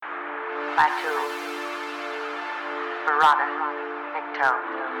Batu, Barada, Nikto.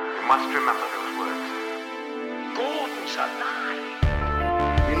 You must remember those words. Gordon's alive.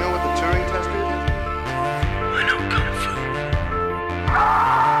 You know what the Turing test is? I know Kung Fu.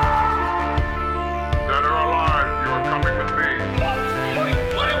 Dead or alive, you are coming with me. My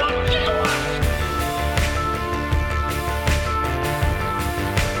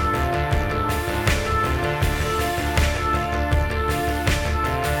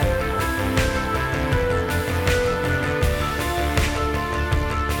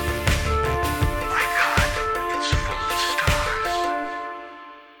God, it's full of stars.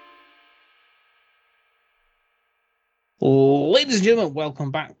 Ladies and gentlemen,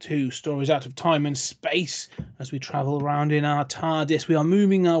 welcome back to Stories Out of Time and Space. As we travel around in our TARDIS, we are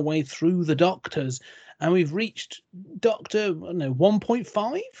moving our way through the Doctors, and we've reached Doctor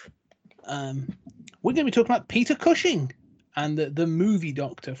 1.5. We're going to be talking about Peter Cushing and the movie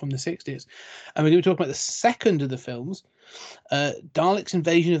Doctor from the 60s. And we're going to be talking about the second of the films, Daleks'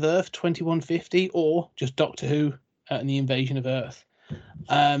 Invasion of Earth 2150, or just Doctor Who and the Invasion of Earth.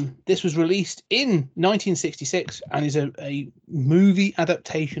 This was released in 1966 and is a movie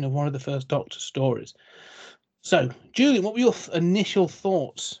adaptation of one of the first Doctor stories. So, Julian, what were your initial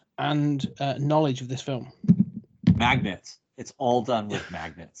thoughts and knowledge of this film? Magnets. It's all done with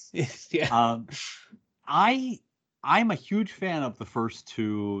magnets. Yeah. I'm a huge fan of the first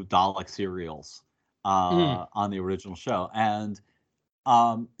two Dalek serials on the original show. And,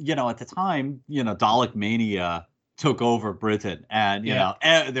 at the time, Dalek Mania took over Britain. And,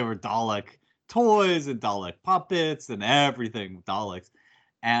 there were Dalek toys and Dalek puppets and everything with Daleks.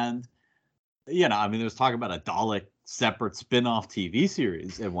 And, there was talk about a Dalek separate spin-off TV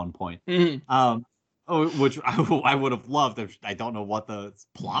series at one point. Which I would have loved. I don't know what the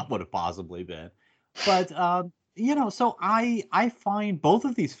plot would have possibly been. But, so I find both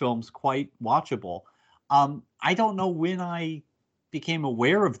of these films quite watchable. I don't know when I became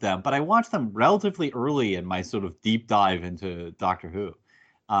aware of them, but I watched them relatively early in my sort of deep dive into Doctor Who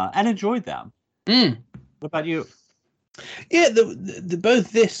and enjoyed them. What about you? Yeah, the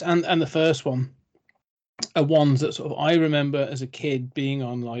both this and the first one are ones that sort of I remember as a kid being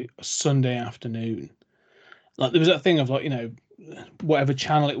on like a Sunday afternoon. Like there was that thing of like, whatever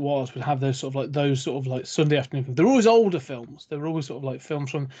channel it was would have those sort of like Sunday afternoon films. They're always older films. They were always sort of like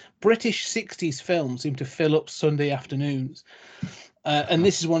films from British 60s films seem to fill up Sunday afternoons. And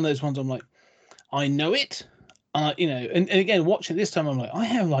this is one of those ones I'm like, I know it. And again, watching it this time, I'm like, I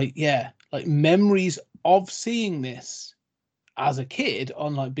have like memories of seeing this as a kid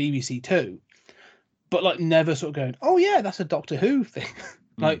on like BBC Two, but like never sort of going, oh yeah, that's a Doctor Who thing.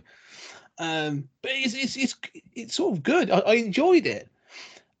 But it's sort of good. I enjoyed it.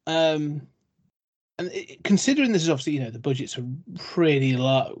 Considering this is obviously, the budgets are pretty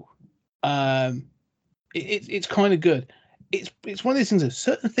low, it's kind of good. It's one of these things that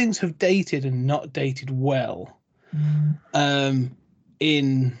certain things have dated and not dated well,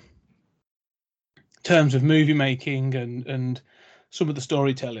 in terms of movie making and some of the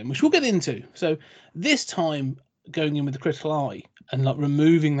storytelling, which we'll get into. So this time, going in with the critical eye and like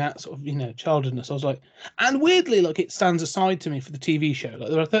removing that sort of childhoodness, I was like, and weirdly, like it stands aside to me for the TV show. Like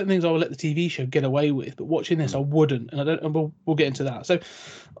there are certain things I would let the TV show get away with, but watching this I wouldn't, and I don't. And we'll get into that. So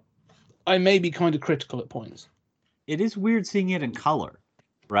I may be kind of critical at points. It is weird seeing it in color,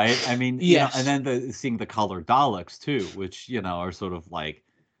 right? I mean, yes. And then seeing the color Daleks too, which are sort of like,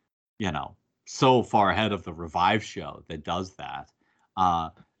 so far ahead of the Revive show that does that.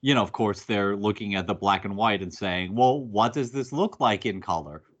 Of course, they're looking at the black and white and saying, well, what does this look like in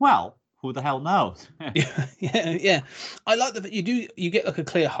color? Well, who the hell knows? yeah. I like that you get like a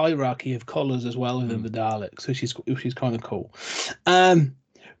clear hierarchy of colors as well within the Daleks, which is kind of cool.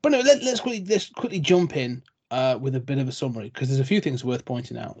 But no, let's quickly jump in with a bit of a summary, because there's a few things worth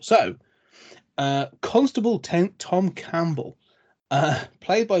pointing out. So, Constable Tom Campbell,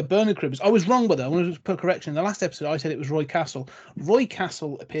 played by Bernard Cribbins. I was wrong, by that. I want to put a correction. In the last episode, I said it was Roy Castle. Roy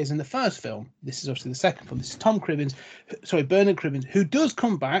Castle appears in the first film. This is obviously the second film. This is Bernard Cribbins, who does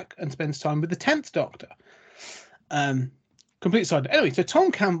come back and spends time with the 10th Doctor. Complete side. Anyway, so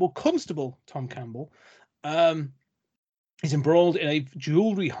Constable Tom Campbell, is embroiled in a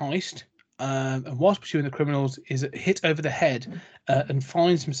jewellery heist, and whilst pursuing the criminals, is hit over the head and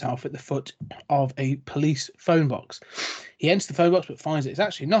finds himself at the foot of a police phone box. He enters the phone box but finds it's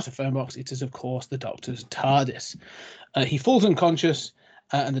actually not a phone box. It is, of course, the Doctor's TARDIS. He falls unconscious,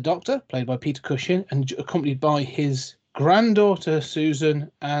 and the Doctor, played by Peter Cushing, and accompanied by his granddaughter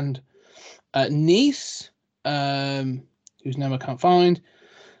Susan and niece, whose name I can't find,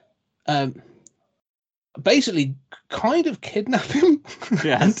 basically kind of kidnap him.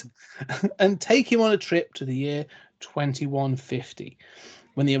 Yes. and take him on a trip to the year 2150.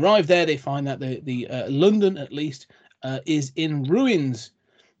 When they arrive there, they find that the London, at least, is in ruins,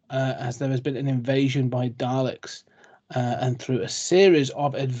 as there has been an invasion by Daleks. And through a series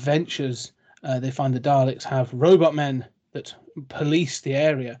of adventures, they find the Daleks have robot men that police the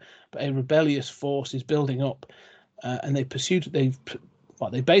area, but a rebellious force is building up, and they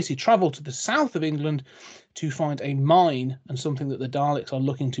basically travel to the south of England to find a mine and something that the Daleks are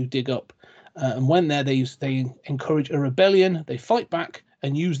looking to dig up. And when there, they encourage a rebellion. They fight back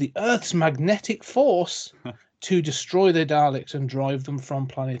and use the Earth's magnetic force to destroy the Daleks and drive them from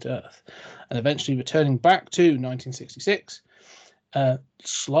planet Earth. And eventually returning back to 1966,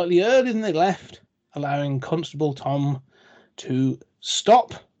 slightly earlier than they left, allowing Constable Tom to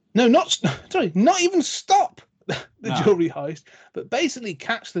not even stop the jewelry heist, but basically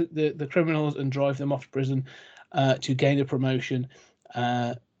catch the criminals and drive them off to prison to gain a promotion,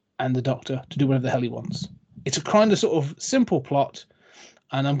 and the Doctor to do whatever the hell he wants. It's a kind of sort of simple plot,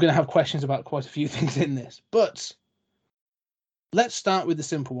 and I'm going to have questions about quite a few things in this, but let's start with the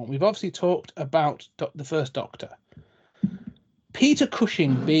simple one. We've obviously talked about the first Doctor. Peter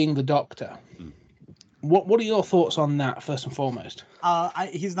Cushing being the Doctor. What are your thoughts on that, first and foremost?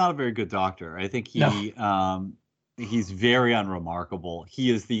 He's not a very good Doctor. I think he's very unremarkable.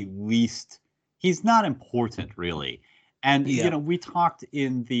 He is the least... He's not important, really. And, we talked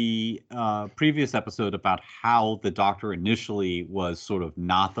in the previous episode about how the Doctor initially was sort of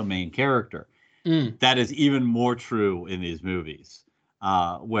not the main character. That is even more true in these movies,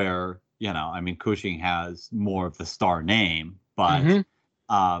 where, Cushing has more of the star name, but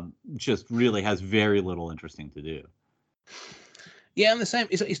just really has very little interesting to do. Yeah, I'm the same.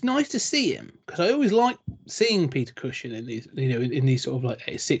 It's nice to see him, because I always like seeing Peter Cushing in these, in these sort of like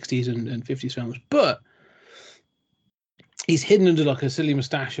 60s and 50s films, but he's hidden under like a silly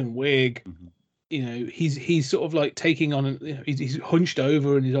moustache and wig. He's sort of like taking on, he's hunched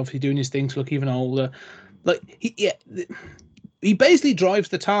over and he's obviously doing his thing to look even older. Like he basically drives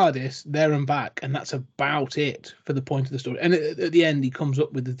the TARDIS there and back, and that's about it for the point of the story. And at the end, he comes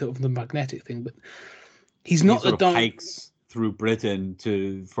up with the magnetic thing, but he's not the hikes through Britain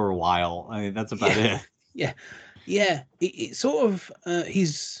for a while. I mean, that's about it. Yeah. It's sort of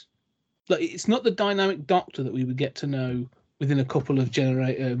he's like, it's not the dynamic Doctor that we would get to know within a couple of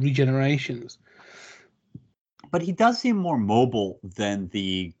regenerations. But he does seem more mobile than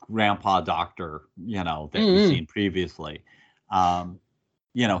the Grandpa Doctor, that we've seen previously.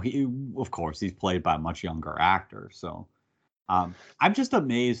 He, of course, he's played by a much younger actor. So I'm just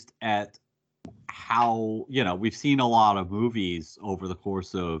amazed at how, we've seen a lot of movies over the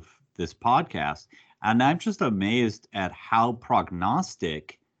course of this podcast, and I'm just amazed at how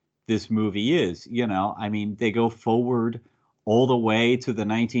prognostic this movie is. They go forward all the way to the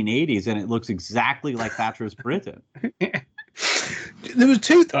 1980s, and it looks exactly like Thatcher's Britain. There was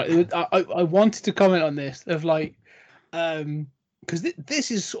two. I wanted to comment on this of like, because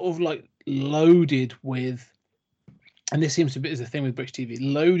this is sort of like loaded with, and this seems to be as a thing with British TV,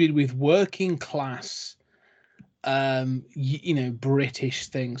 loaded with working class, British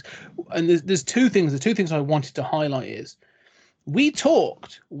things. And there's two things. The two things I wanted to highlight is, we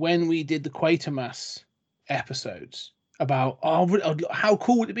talked when we did the Quatermass episodes about how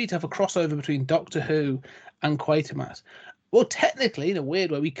cool would it be to have a crossover between Doctor Who and Quatermass. Well, technically, in a weird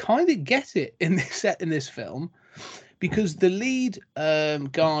way, we kind of get it in this film, because the lead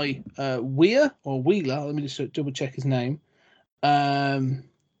guy, Wheeler, let me just double check his name. Wheeler,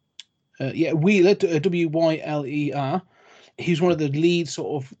 Wyler. He's one of the lead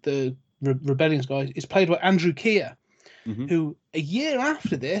sort of the rebellions guys. Is played by Andrew Keir, who a year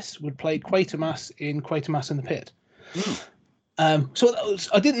after this would play Quatermass in Quatermass in the Pit. So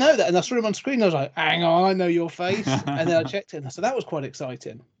I didn't know that, and I saw him on screen. I was like, hang on, I know your face. And then I checked it, so that was quite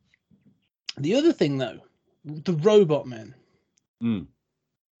exciting. The other thing, though, the Robot Men.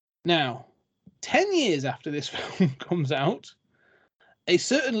 Now, 10 years after this film comes out, a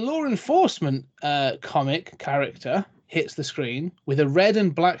certain law enforcement comic character hits the screen with a red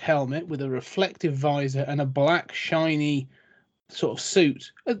and black helmet with a reflective visor and a black shiny sort of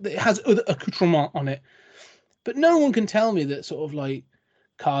suit. It has other accoutrement on it. But no one can tell me that sort of like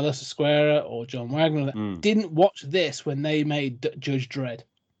Carlos Esquerra or John Wagner didn't watch this when they made Judge Dredd.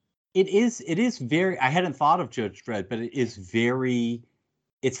 It is very, I hadn't thought of Judge Dredd, but it is very,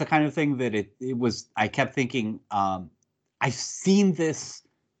 it's the kind of thing that it was, I kept thinking, I've seen this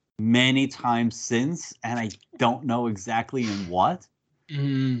many times since, and I don't know exactly in what.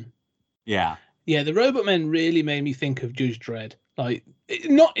 Yeah. Yeah, the Robot Men really made me think of Judge Dredd. Like,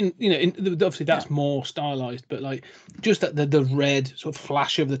 not in, obviously that's more stylized, but like just at the red sort of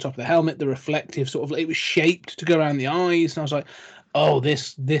flash over the top of the helmet, the reflective sort of, it was shaped to go around the eyes, and I was like, oh,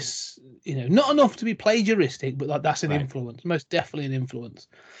 this not enough to be plagiaristic, but like that's an influence, most definitely an influence.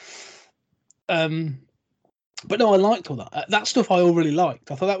 But no, I liked all that. That stuff I all really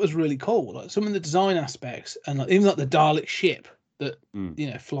liked. I thought that was really cool. Like some of the design aspects, and like even like the Dalek ship that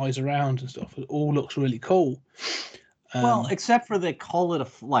flies around and stuff. It all looks really cool. Well, except for they call it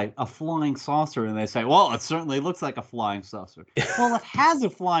a flying saucer, and they say, well, it certainly looks like a flying saucer. Well, it has a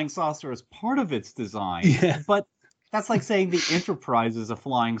flying saucer as part of its design, but that's like saying the Enterprise is a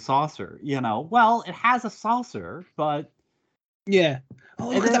flying saucer. Well, it has a saucer, but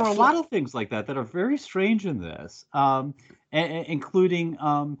and there are a lot of things like that are very strange in this, including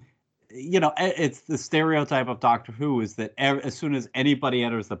it's the stereotype of Doctor Who is that as soon as anybody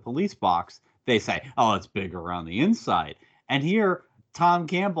enters the police box, they say, oh, it's big around the inside. And here, Tom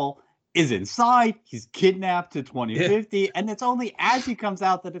Campbell is inside. He's kidnapped to 2050. And it's only as he comes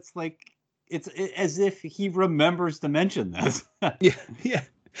out that it's like, it's as if he remembers to mention this. Yeah.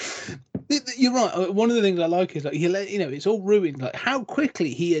 You're right. One of the things I like is like, it's all ruined. Like how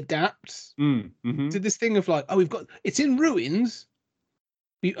quickly he adapts to this thing of like, oh, it's in ruins.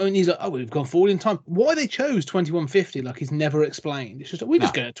 And he's like, oh, we've gone forward in time. Why they chose 2150? Like he's never explained. It's just like, we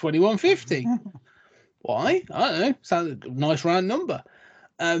just go to 2150. Why? I don't know. Sounds like a nice round number.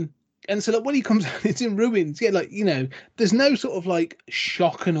 And so like when he comes out, it's in ruins. Yeah, like there's no sort of like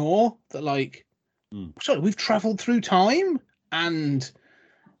shock and awe that like, sorry, we've travelled through time, and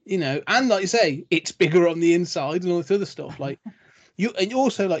and like you say, it's bigger on the inside and all this other stuff. Like. And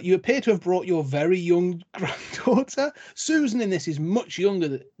also, like, you appear to have brought your very young granddaughter. Susan in this is much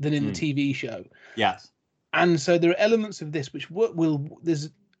younger than in the TV show. Yes. And so there are elements of this which there's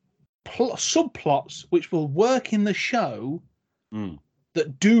subplots which will work in the show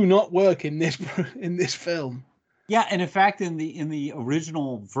that do not work in this film. Yeah, and in fact, in the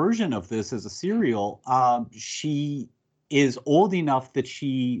original version of this as a serial, she is old enough that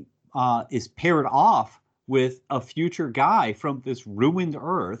she is paired off with a future guy from this ruined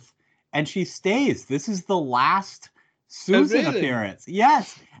Earth, and she stays. This is the last Susan appearance.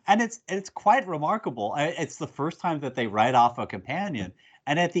 Yes, and it's quite remarkable. It's the first time that they write off a companion,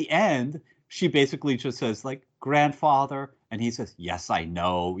 and at the end, she basically just says like, "Grandfather," and he says, "Yes, I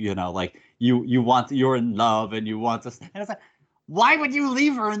know. Like you're in love, and you want to." And it's like, why would you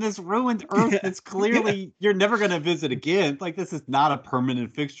leave her in this ruined Earth that's clearly you're never going to visit again? Like, this is not a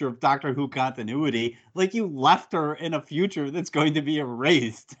permanent fixture of Doctor Who continuity. Like, you left her in a future that's going to be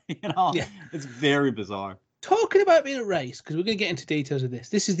erased. It's very bizarre. Talking about being erased, because we're going to get into details of this.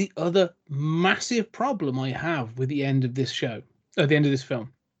 This is the other massive problem I have with the end of this show, at the end of this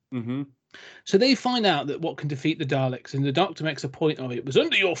film. Mm-hmm. So they find out that what can defeat the Daleks, and the Doctor makes a point of it, was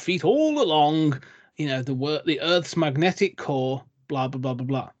under your feet all along. The Earth's magnetic core, blah, blah, blah, blah,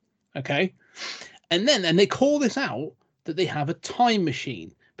 blah. Okay? And they call this out that they have a time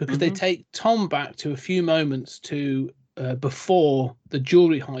machine because they take Tom back to a few moments to before the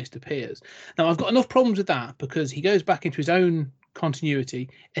jewelry heist appears. Now, I've got enough problems with that because he goes back into his own continuity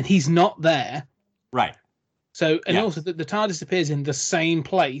and he's not there. Right. So, and also the TARDIS appears in the same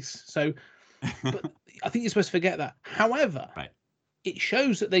place. So, but I think you're supposed to forget that. However, it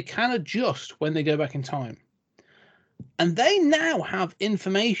shows that they can adjust when they go back in time. And they now have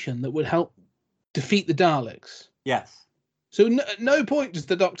information that would help defeat the Daleks. Yes. So at no point does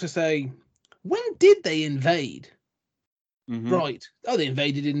the Doctor say, when did they invade? Right. Oh, they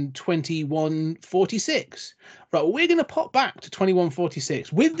invaded in 2146. Right, well, we're going to pop back to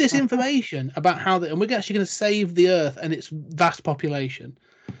 2146 with this information about how and we're actually going to save the Earth and its vast population.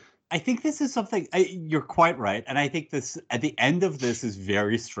 I think this is something you're quite right, and I think this at the end of this is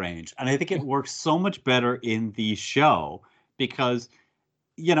very strange, and I think it works so much better in the show because,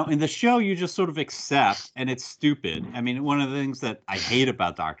 in the show you just sort of accept, and it's stupid. I mean, one of the things that I hate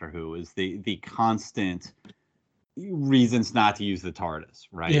about Doctor Who is the constant reasons not to use the TARDIS,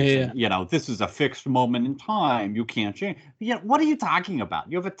 right? Yeah. This is a fixed moment in time. You can't change. What are you talking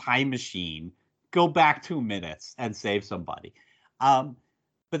about? You have a time machine. Go back 2 minutes and save somebody.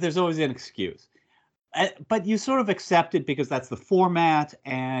 But there's always an excuse. But you sort of accept it because that's the format,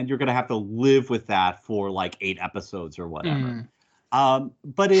 and you're going to have to live with that for like 8 episodes or whatever.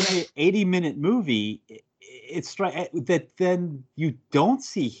 But in an 80-minute movie, it's that then you don't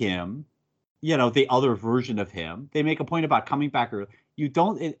see him, the other version of him. They make a point about coming back, or you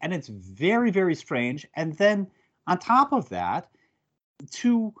don't, and it's very, very strange. And then on top of that,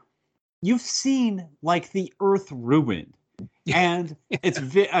 you've seen like the Earth ruined. And it's,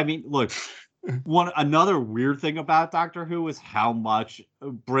 look, Another weird thing about Doctor Who is how much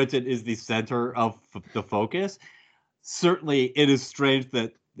Britain is the center of the focus. Certainly, it is strange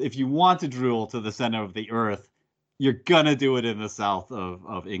that if you want to drool to the center of the Earth, you're gonna do it in the south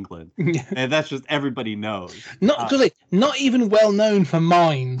of England, and that's just everybody knows. Not even well known for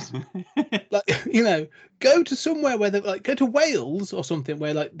mines. Like, go to somewhere where they go to Wales or something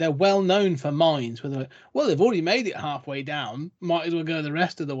where like they're well known for mines. Where they're like, well, they've already made it halfway down, might as well go the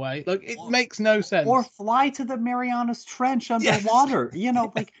rest of the way. Like it makes no sense. Or fly to the Marianas Trench underwater.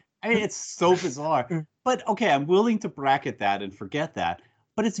 Yes. It's so bizarre. But okay, I'm willing to bracket that and forget that.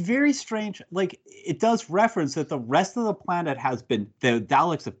 But it's very strange. Like, it does reference that the rest of the planet the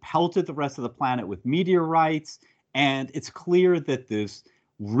Daleks have pelted the rest of the planet with meteorites. And it's clear that this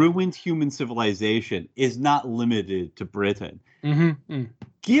ruined human civilization is not limited to Britain. Mm-hmm.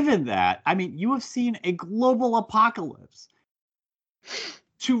 Given that, you have seen a global apocalypse.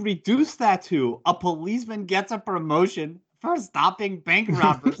 To reduce that to a policeman gets a promotion for stopping bank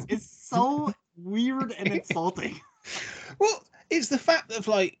robbers is so weird and insulting. Well, it's the fact of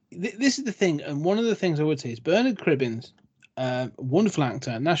like this is the thing, and one of the things I would say is Bernard Cribbins, wonderful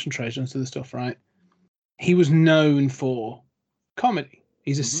actor, national treasure and sort of stuff, right? He was known for comedy.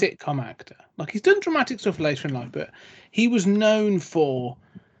 He's a sitcom actor. Like he's done dramatic stuff later in life, but he was known for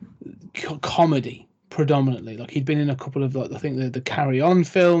comedy predominantly. Like he'd been in a couple of I think the Carry On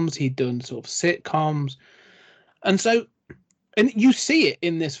films. He'd done sort of sitcoms, and you see it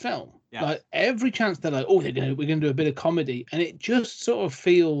in this film. Yeah. Like every chance they're like, we're gonna do a bit of comedy, and it just sort of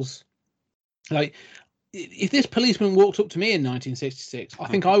feels like if this policeman walked up to me in 1966, I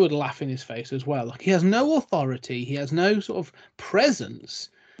think I would laugh in his face as well. Like he has no authority, he has no sort of presence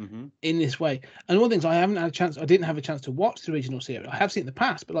in this way. And one of the things I didn't have a chance to watch the original series. I have seen it in the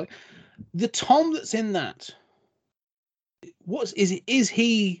past, but like the Tom that's in that, is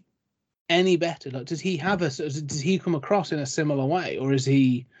he any better? Like does he come across in a similar way, or is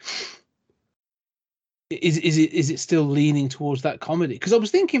he? Is it still leaning towards that comedy? Because I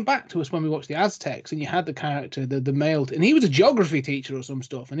was thinking back to us when we watched the Aztecs, and you had the character, the male, and he was a geography teacher or some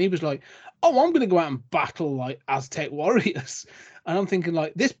stuff, and he was like, "Oh, I'm going to go out and battle like Aztec warriors," and I'm thinking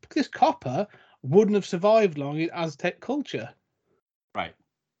like this copper wouldn't have survived long in Aztec culture. Right.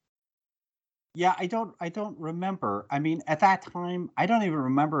 Yeah, I don't remember. At that time, I don't even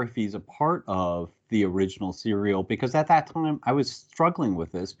remember if he's a part of the original serial, because at that time I was struggling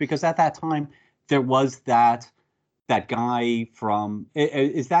with this, because at that time. There was that guy from.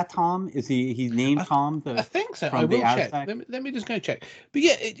 Is that Tom? Is he's named Tom? I think so. I will check. Let me just go check. But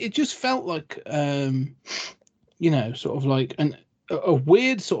yeah, it just felt like sort of like a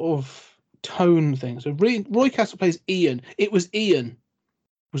weird sort of tone thing. So Roy Castle plays Ian. It was Ian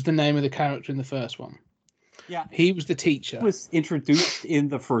was the name of the character in the first one. Yeah, he was the teacher. He was introduced in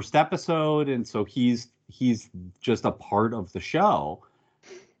the first episode, and so he's just a part of the show.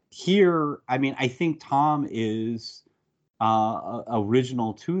 Here, I think Tom is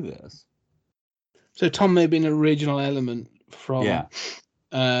original to this. So Tom may be an original element from... Yeah.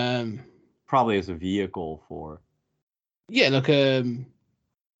 Probably as a vehicle for... Yeah, like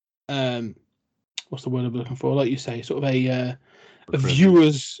what's the word I'm looking for? Like you say, sort of a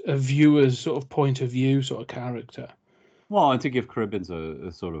viewer's sort of point of view sort of character. Well, and to give Cribbins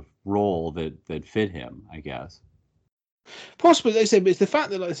a sort of role that fit him, I guess. Possibly, they say, but it's the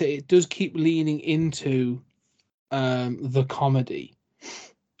fact that, like I say, it does keep leaning into the comedy,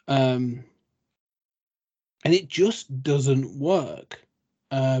 and it just doesn't work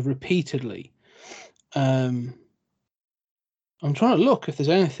repeatedly. I'm trying to look if there's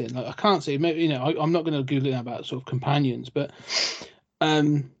anything. Like I can't see. Maybe I'm not going to Google it about sort of companions, but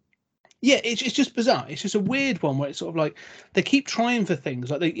yeah, it's just bizarre. It's just a weird one where it's sort of like they keep trying for things.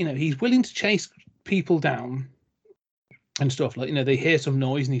 Like he's willing to chase people down. And stuff like they hear some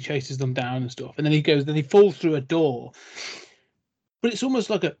noise and he chases them down and stuff, and then he falls through a door. But it's almost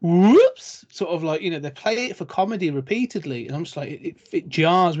like a whoops, sort of like they play it for comedy repeatedly, and I'm just like it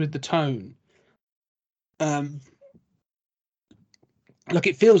jars with the tone. Like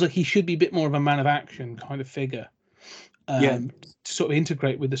it feels like he should be a bit more of a man of action kind of figure, to sort of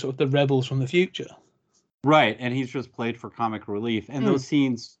integrate with the sort of the rebels from the future. Right, and he's just played for comic relief, and those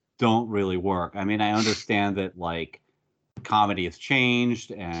scenes don't really work. I understand that like. Comedy has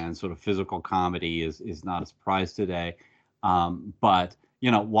changed, and sort of physical comedy is not a surprise today. But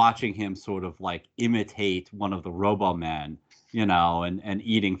watching him sort of like imitate one of the Robomen, and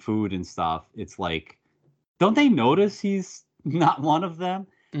eating food and stuff, it's like, don't they notice he's not one of them?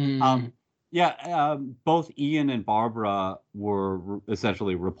 Both Ian and Barbara were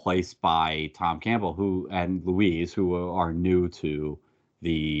essentially replaced by Tom Campbell, and Louise, who are new to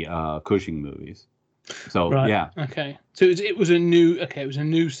the Cushing movies. So Right. yeah, Okay. So it was a new. Okay, it was a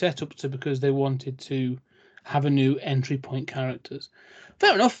new setup because they wanted to have a new entry point characters.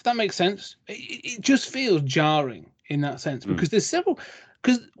 Fair enough. That makes sense. It just feels jarring in that sense because there's several.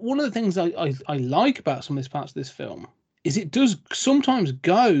 Because one of the things I like about some of these parts of this film is it does sometimes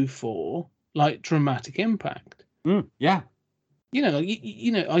go for like dramatic impact. Yeah. You know,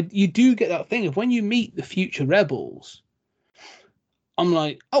 you do get that thing of when you meet the future rebels. I'm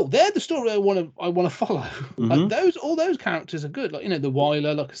like, oh, they're the story I want to follow. Like all those characters are good. Like the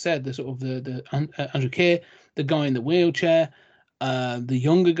Wyler, like I said, the sort of the Andrew Keir, the guy in the wheelchair, the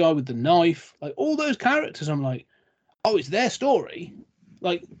younger guy with the knife, like all those characters. I'm like, oh, it's their story.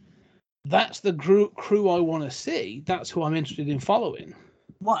 Like that's the crew I want to see. That's who I'm interested in following.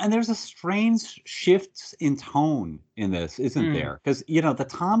 Well, and there's a strange shift in tone in this, isn't there? Because the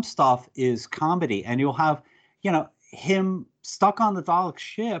Tom stuff is comedy, and you'll have him stuck on the Dalek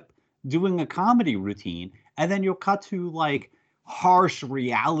ship doing a comedy routine, and then you'll cut to like harsh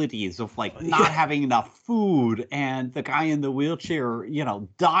realities of like not having enough food and the guy in the wheelchair,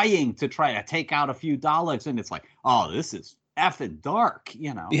 dying to try to take out a few Daleks, and it's like, oh, this is effing dark,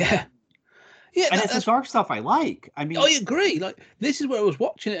 Yeah. Yeah, and it's the dark stuff I like. I mean, I agree. Like this is where I was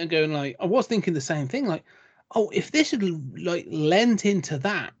watching it and going like, I was thinking the same thing. Like, oh, if this had like lent into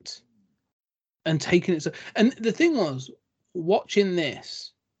that and taken it, and the thing was watching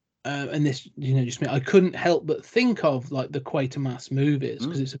this, and this, just me, I couldn't help but think of like the Quatermass movies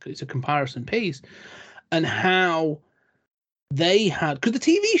because it's a comparison piece, and how they had because the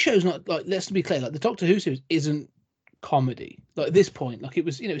TV show's not like, let's be clear, like the Doctor Who series isn't comedy like at this point, like it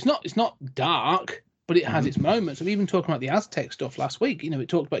was, it's not dark, but it has its moments. I'm even talking about the Aztec stuff last week. It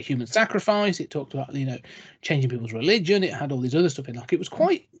talked about human sacrifice, it talked about changing people's religion, it had all these other stuff in, like it was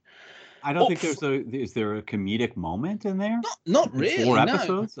quite. I don't think is there a comedic moment in there? Not really. 4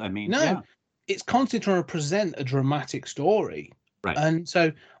 episodes. I mean, no, yeah. It's constantly trying to present a dramatic story, right? And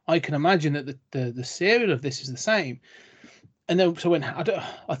so I can imagine that the serial of this is the same. And then so when I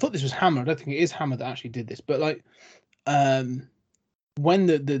thought this was Hammer, I don't think it is Hammer that actually did this, but like when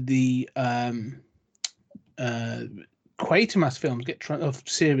the Quatermass films of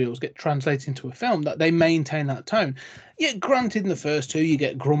serials get translated into a film, that they maintain that tone. Yeah, granted, in the first 2 you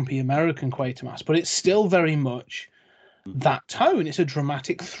get grumpy American Quatermass, but it's still very much that tone. It's a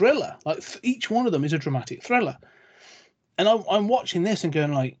dramatic thriller. Like each one of them is a dramatic thriller. And I'm watching this and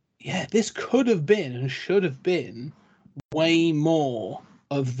going like, yeah, this could have been and should have been way more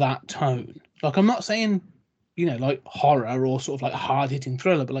of that tone. Like I'm not saying like horror or sort of like hard-hitting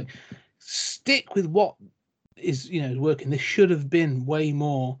thriller, but like stick with what is working. This should have been way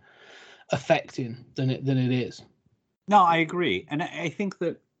more affecting than it is. No, I agree, and I think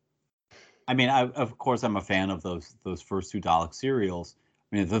that. I mean, of course, I'm a fan of those first 2 Dalek serials.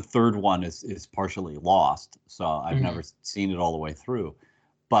 I mean, the third one is partially lost, so I've never seen it all the way through.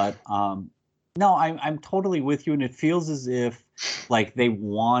 But no, I'm totally with you, and it feels as if like they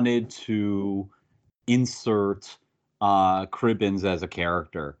wanted to insert Cribbins as a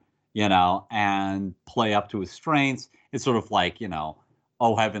character, and play up to his strengths. It's sort of like,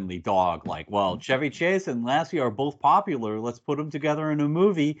 Oh Heavenly Dog, like, well, Chevy Chase and Lassie are both popular. Let's put them together in a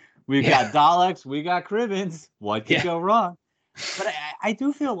movie. We've got Daleks, we got Cribbins. What could go wrong? But I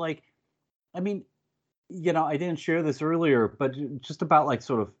do feel like, I mean, I didn't share this earlier, but just about like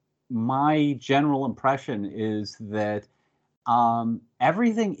sort of my general impression is that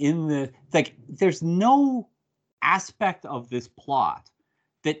everything in there's no aspect of this plot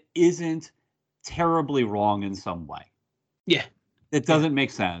that isn't terribly wrong in some way. Yeah. It doesn't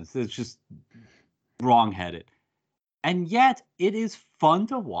make sense. It's just wrong-headed. And yet it is fun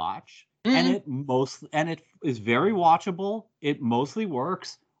to watch, and it is very watchable. It mostly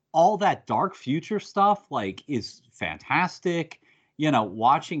works. All that dark future stuff like is fantastic.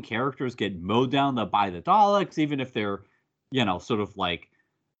 Watching characters get mowed down by the Daleks, even if they're sort of like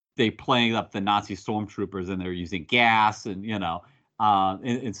they playing up the Nazi stormtroopers and they're using gas and,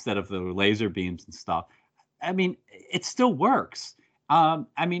 instead of the laser beams and stuff. I mean, it still works.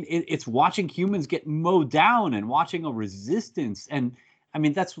 I mean, it's watching humans get mowed down and watching a resistance. And I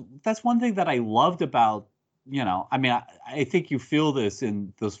mean, that's one thing that I loved about, I mean, I think you feel this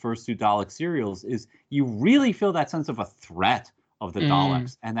in those first 2 Dalek serials is you really feel that sense of a threat of the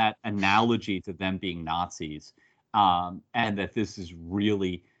Daleks and that analogy to them being Nazis. And that this is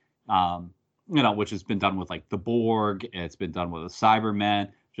really, which has been done with like the Borg, it's been done with the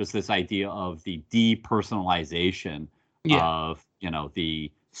Cybermen, just this idea of the depersonalization of,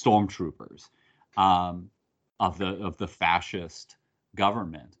 the stormtroopers, of the fascist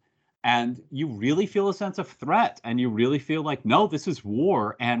government. And you really feel a sense of threat, and you really feel like, no, this is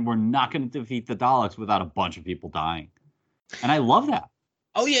war, and we're not going to defeat the Daleks without a bunch of people dying. And I love that.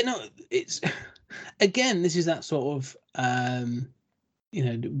 Oh yeah, no, it's again, this is that sort of a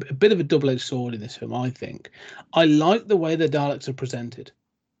bit of a double-edged sword in this film. I think I like the way the Daleks are presented.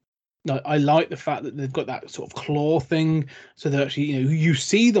 Like, I like the fact that they've got that sort of claw thing, so they're actually, you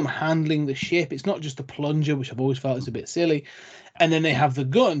see them handling the ship. It's not just a plunger, which I've always felt is a bit silly, and then they have the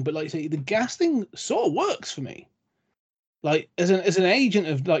gun. But like you say, the gas thing sort of works for me. Like as an agent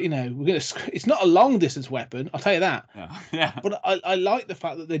of it's not a long distance weapon, I'll tell you that. Yeah. But I like the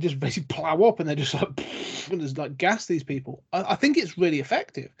fact that they just basically plow up and they're just like and just like gas these people. I think it's really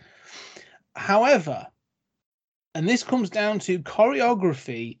effective. However, and this comes down to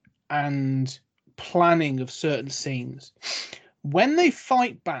choreography and planning of certain scenes. When they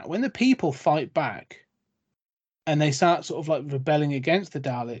fight back, when the people fight back and they start sort of like rebelling against the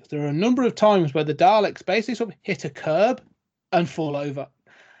Daleks, there are a number of times where the Daleks basically sort of hit a curb and fall over.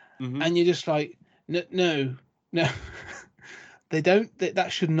 Mm-hmm. And you're just like, no, they don't.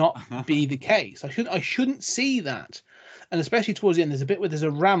 That should not be the case. I shouldn't see that. And especially towards the end, there's a bit where there's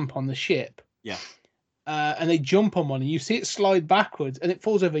a ramp on the ship. Yeah. And they jump on one, and you see it slide backwards, and it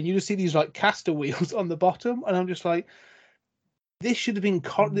falls over, and you just see these like caster wheels on the bottom, and I'm just like, this should have been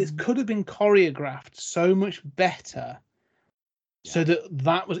this could have been choreographed so much better, so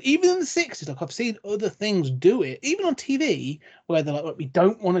that was, even in the 60s. Like, I've seen other things do it, even on TV, where they're like, look, we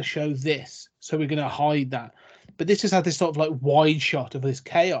don't want to show this, so we're going to hide that. But this just had this sort of like wide shot of this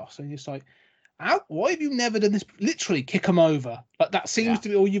chaos, and it's like, why have you never done this? Literally, kick them over. Like, that seems to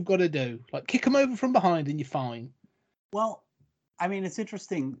be all you've got to do. Like, kick them over from behind and you're fine. Well, I mean, it's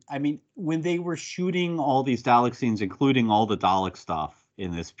interesting. I mean, when they were shooting all these Dalek scenes, including all the Dalek stuff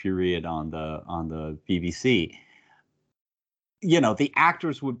in this period on the BBC, the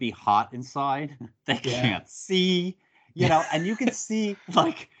actors would be hot inside. They can't see, and you can see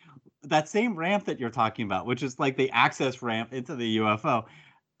like that same ramp that you're talking about, which is like the access ramp into the UFO.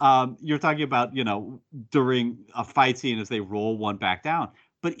 You're talking about, during a fight scene as they roll one back down.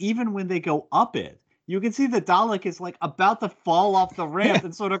 But even when they go up it, you can see the Dalek is like about to fall off the ramp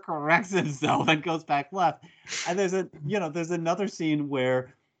and sort of corrects himself and goes back left. And there's another scene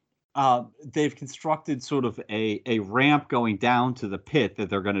where they've constructed sort of a ramp going down to the pit that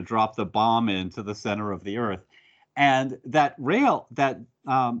they're going to drop the bomb into the center of the Earth. And that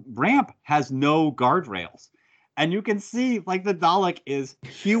ramp has no guardrails. And you can see, like, the Dalek is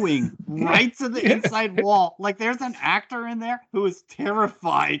hewing right to the inside wall. Like, there's an actor in there who is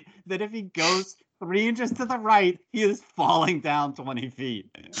terrified that if he goes 3 inches to the right, he is falling down 20 feet.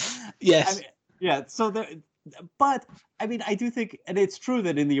 Yes. I mean, yeah. So, but, I mean, I do think, and it's true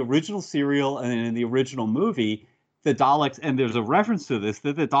that in the original serial and in the original movie, the Daleks, and there's a reference to this,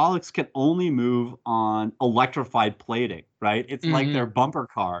 that the Daleks can only move on electrified plating, right? It's like they're bumper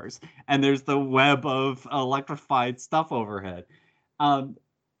cars, and there's the web of electrified stuff overhead.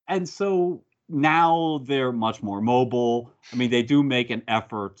 And so now they're much more mobile. I mean, they do make an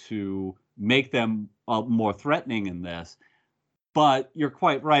effort to make them more threatening in this. But you're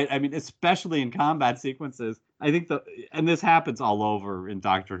quite right. I mean, especially in combat sequences, I think and this happens all over in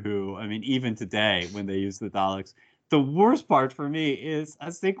Doctor Who. I mean, even today when they use the Daleks, the worst part for me is a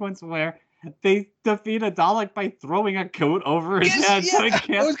sequence where they defeat a Dalek by throwing a coat over his head. Yeah, so he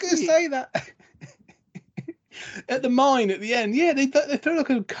can't I was going to say that. At the mine at the end, they throw like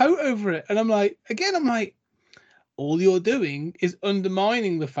a coat over it. And I'm like, all you're doing is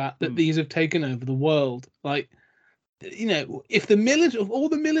undermining the fact that these have taken over the world. Like, if all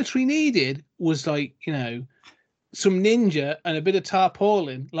the military needed was like, some ninja and a bit of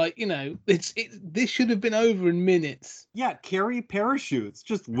tarpaulin, like, this should have been over in minutes. Yeah, carry parachutes.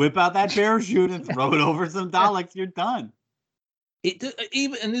 Just whip out that parachute and throw it over some Daleks. You're done.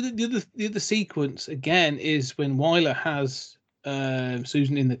 The other sequence again is when Wyler has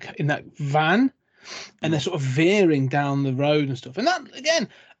Susan in that van, and they're sort of veering down the road and stuff. And that, again,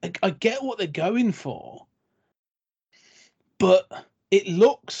 I get what they're going for, but it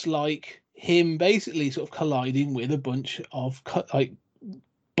looks like him basically sort of colliding with a bunch of like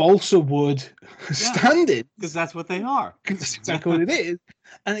balsa wood stand-ins. Because that's what they are. That's exactly what it is.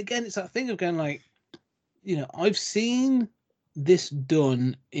 And again, it's that thing of going like, I've seen this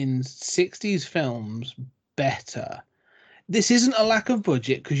done in 60s films better. This isn't a lack of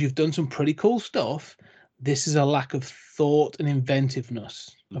budget because you've done some pretty cool stuff. This is a lack of thought and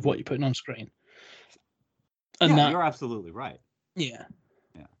inventiveness of what you're putting on screen. And you're absolutely right. Yeah.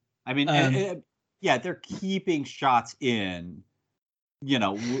 I mean, they're keeping shots in,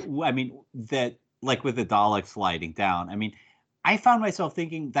 I mean, that like with the Dalek sliding down. I mean, I found myself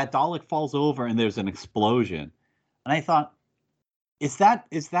thinking that Dalek falls over and there's an explosion, and I thought, is that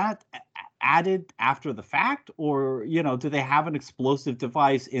added after the fact, or do they have an explosive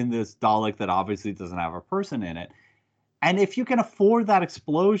device in this Dalek that obviously doesn't have a person in it? And if you can afford that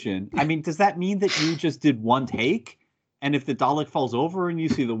explosion, I mean, does that mean that you just did one take? And if the Dalek falls over and you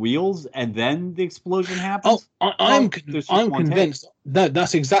see the wheels and then the explosion happens? I'm convinced.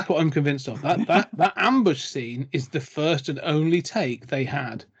 That's exactly what I'm convinced of. That ambush scene is the first and only take they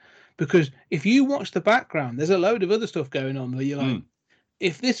had. Because if you watch the background, there's a load of other stuff going on where you're like,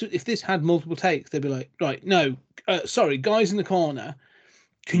 if this had multiple takes, they'd be like, right, no, sorry, guys in the corner,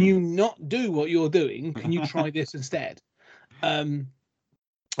 can you not do what you're doing? Can you try this instead? I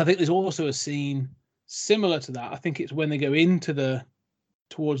think there's also a scene similar to that. I think it's when they go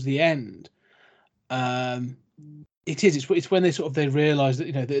towards the end. It's when they realize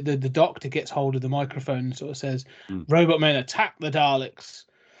that the doctor gets hold of the microphone and sort of says, "Robot men attack the Daleks.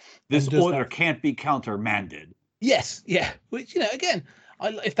 This order can't be countermanded." Yes, yeah. Which again,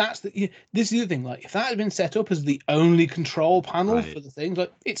 if that's this is the other thing. Like if that had been set up as the only control panel for the things,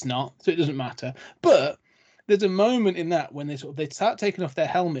 like it's not, so it doesn't matter. But there's a moment in that when they start taking off their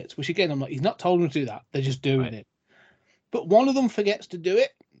helmets, which again I'm like, he's not told them to do that. They're just doing it. But one of them forgets to do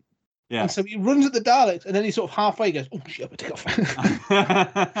it. Yeah. And so he runs at the Daleks, and then he sort of halfway goes, "Oh shit, I better take off."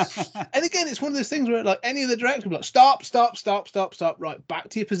 And again, it's one of those things where like any of the directors will be like, stop. Right, back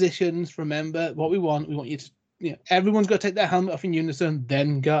to your positions. Remember what we want. We want you to, everyone's got to take their helmet off in unison,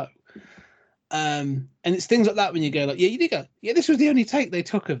 then go. And it's things like that when you go like, you did go, this was the only take they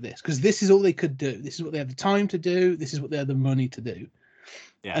took of this because this is all they could do. This is what they had the time to do. This is what they had the money to do.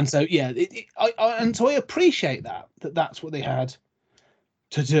 Yeah. And so I appreciate that's what they had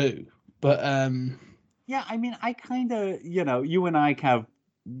to do. But yeah, I mean, I kind of you and I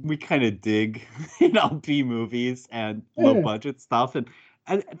we kind of dig B movies and low budget stuff, and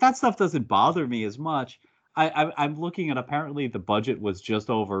that stuff doesn't bother me as much. I'm looking at, apparently the budget was just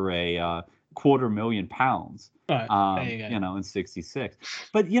over a £250,000, right, in 66.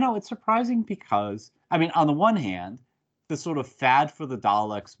 But it's surprising because I mean, on the one hand, the sort of fad for the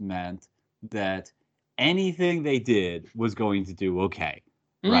Daleks meant that anything they did was going to do okay,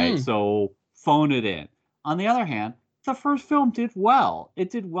 right? So phone it in. On the other hand, the first film did well. It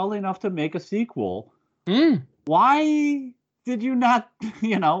did well enough to make a sequel. Why did you not,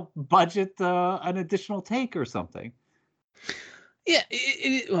 budget an additional take or something? Yeah,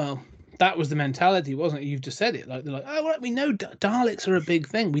 well, that was the mentality, wasn't it? You've just said it. Like they're like, oh, well, we know Daleks are a big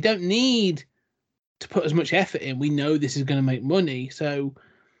thing. We don't need to put as much effort in. We know this is going to make money, so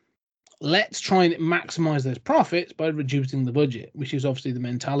let's try and maximize those profits by reducing the budget, which is obviously the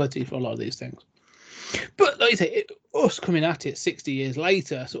mentality for a lot of these things. But like you say, us coming at it 60 years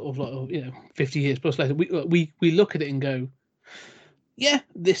later, sort of like 50 years plus later, we look at it and go, yeah,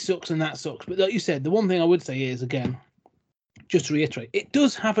 this sucks and that sucks. But like you said, the one thing I would say is, again, just to reiterate, it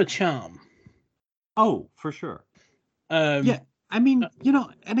does have a charm. Oh, for sure. Yeah, I mean,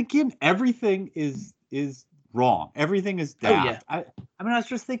 and again, everything is wrong. Everything is daft. Oh, yeah. I mean, I was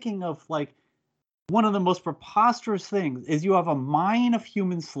just thinking of like one of the most preposterous things is you have a mine of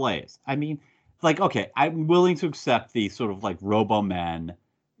human slaves. I mean, like, okay, I'm willing to accept the sort of like Robo-Men,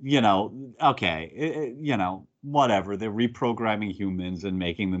 okay, whatever. They're reprogramming humans and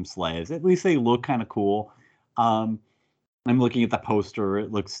making them slaves. At least they look kind of cool. I'm looking at the poster.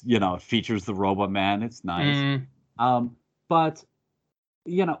 It looks, it features the Robo-Man. It's nice. But,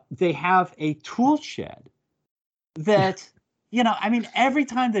 they have a tool shed that, I mean, every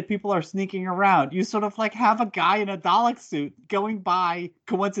time that people are sneaking around, you sort of like have a guy in a Dalek suit going by,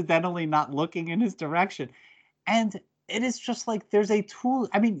 coincidentally not looking in his direction. And it is just like there's a tool.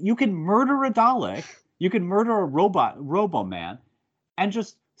 I mean, you can murder a Dalek, you can murder a Robo-Man, and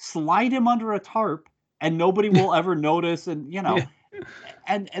just slide him under a tarp, and nobody will ever notice. And,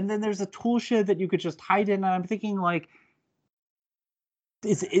 and then there's a tool shed that you could just hide in. And I'm thinking like,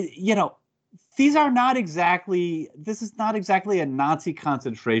 this is not exactly a Nazi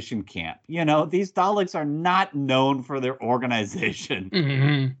concentration camp. These Daleks are not known for their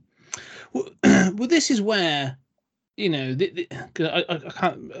organization. Well, this is where, cause I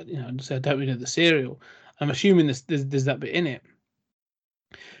can't, I don't really know the serial. I'm assuming there's that bit in it.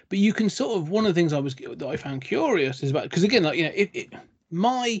 But you can sort of, one of the things that I found curious is about, because again, like,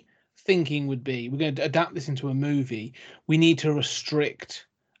 my thinking would be, we're going to adapt this into a movie. We need to restrict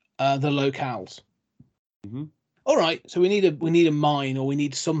the locales. All right, so we need a mine, or we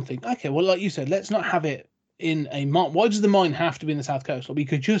need something. Okay, well, like you said, let's not have it in a mine. Why does the mine have to be in the South Coast? Or we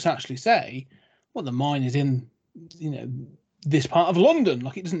could just actually say, well, the mine is in, this part of London.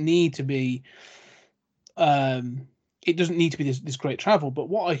 Like, it doesn't need to be it doesn't need to be this great travel. But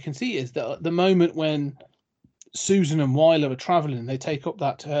what I can see is that at the moment when Susan and Wyler are traveling, they take up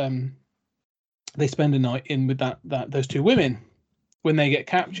that they spend a night in with that those two women when they get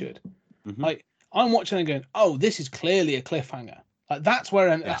captured. Mhm. Like I'm watching and going, oh, this is clearly a cliffhanger. Like that's where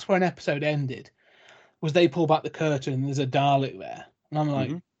an episode ended. Was they pull back the curtain and there's a Dalek there, and I'm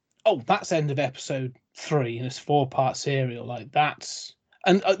like, oh, that's end of episode 3 in this 4-part serial. Like that's,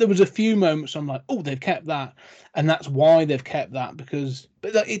 and there was a few moments I'm like, oh, they've kept that, and that's why they've kept that, because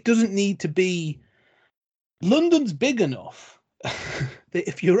but like, it doesn't need to be. London's big enough that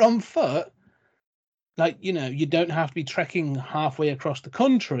if you're on foot, like you don't have to be trekking halfway across the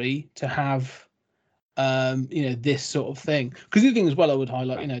country to have this sort of thing. Because the other thing as well I would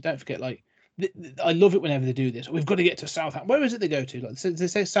highlight, don't forget, like I love it whenever they do this. We've got to get to Southampton. Where is it they go to? Like they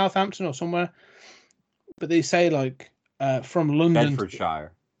say Southampton or somewhere, but they say like from London.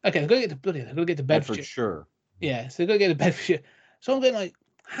 Bedfordshire. Okay, they've got to get to Bedfordshire. Bedfordshire. Yeah, so they've got to get to Bedfordshire. So I'm going like,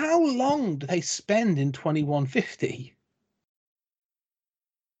 how long do they spend in 2150?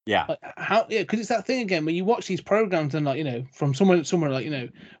 Yeah. Like, how? Yeah, because it's that thing again when you watch these programs and from somewhere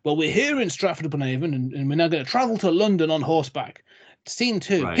like well, we're here in Stratford-upon-Avon and we're now going to travel to London on horseback. Scene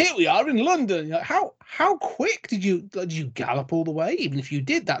 2. Right. Here we are in London. You're like, how quick did you gallop all the way? Even if you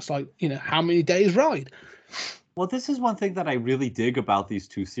did, that's like how many days ride? Well, this is one thing that I really dig about these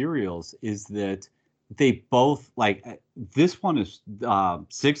two serials is that they both this one is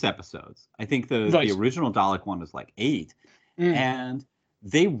 6 episodes. I think the original Dalek one is like 8, and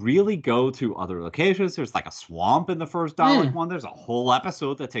they really go to other locations. There's like a swamp in the first Dalek one. There's a whole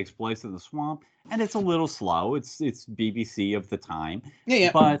episode that takes place in the swamp, and it's a little slow. It's BBC of the time.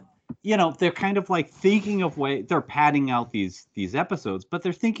 Yeah. But they're kind of like thinking of ways. They're padding out these episodes, but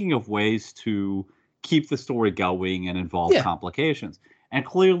they're thinking of ways to keep the story going and involve complications. And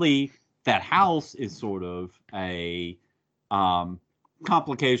clearly, that house is sort of a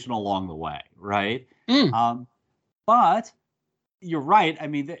complication along the way, right? But you're right. I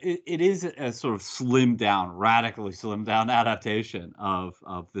mean, it is a sort of radically slimmed down adaptation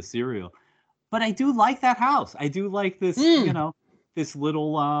of the serial. But I do like that house. I do like this, this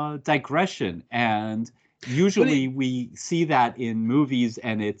little digression. And usually we see that in movies,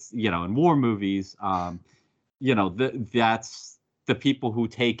 and it's, in war movies, that's the people who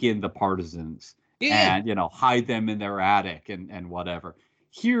take in the partisans and, hide them in their attic and whatever.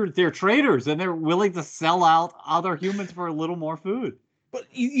 Here, they're traitors, and they're willing to sell out other humans for a little more food. But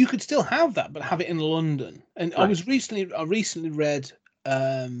you could still have that, but have it in London. And I recently read,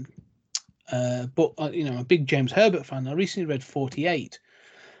 I'm a big James Herbert fan. I recently read 48,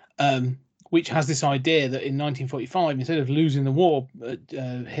 which has this idea that in 1945, instead of losing the war,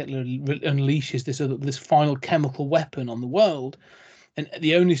 Hitler unleashes this final chemical weapon on the world, and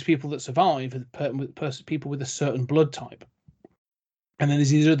the only people that survive are people with a certain blood type. And then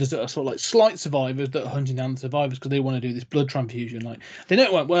there's these others that are sort of like slight survivors that are hunting down the survivors because they want to do this blood transfusion. Like they know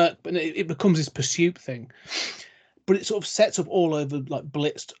it won't work, but it becomes this pursuit thing. But it sort of sets up all over like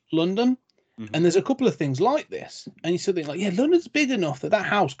blitzed London. And there's a couple of things like this. And you sort of think like, London's big enough that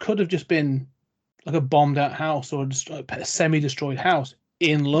house could have just been like a bombed out house or a semi-destroyed house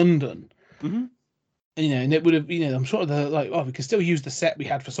in London. And, and it would have, I'm sort of we can still use the set we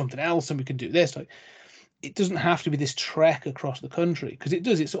had for something else and we can do this. Like, it doesn't have to be this trek across the country because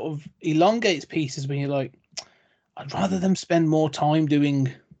it sort of elongates pieces when you're like, I'd rather them spend more time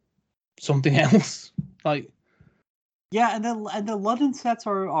doing something else. Like, yeah, and the London sets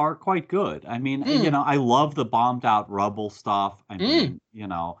are quite good. I mean, I love the bombed out rubble stuff. I mean,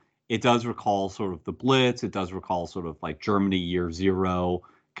 it does recall sort of the Blitz. It does recall sort of like Germany Year Zero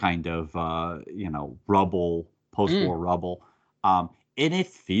kind of rubble, post-war rubble. And it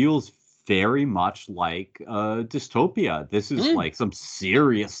feels very much like dystopia. This is like some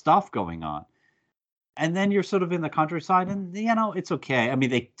serious stuff going on. And then you're sort of in the countryside and, it's okay. I mean,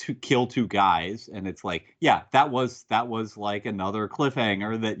 they kill 2 guys and it's like, that was like another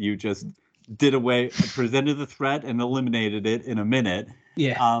cliffhanger that you just did away, presented the threat and eliminated it in a minute.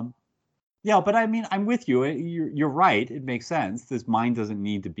 Yeah. But I mean, I'm with you. You're right. It makes sense. This mine doesn't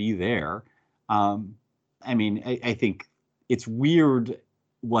need to be there. I mean, I think it's weird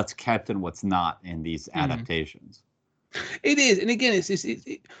what's kept and what's not in these adaptations. It is. And again, it's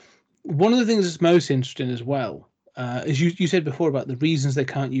one of the things that's most interesting as well, is you said before about the reasons they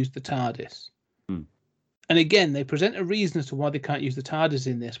can't use the TARDIS. And again, they present a reason as to why they can't use the TARDIS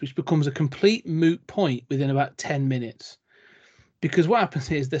in this, which becomes a complete moot point within about 10 minutes. Because what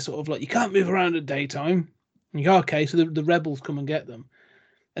happens is they're sort of like, you can't move around at daytime. And you go, okay, so the rebels come and get them.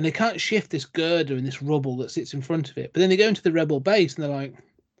 And they can't shift this girder and this rubble that sits in front of it. But then they go into the rebel base and they're like,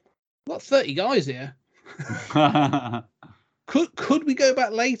 I've got 30 guys here. Could we go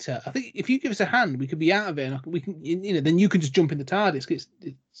back later? I think if you give us a hand, we could be out of it, and we can, you know, then you can just jump in the TARDIS. It's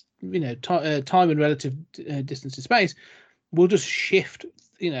you know, time and relative distance to space. We'll just shift.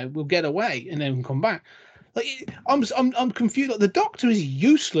 You know, we'll get away and then come back. Like I'm confused. Like, the Doctor is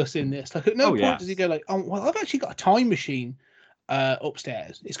useless in this. Like, at no point does he go like, "Oh, well, I've actually got a time machine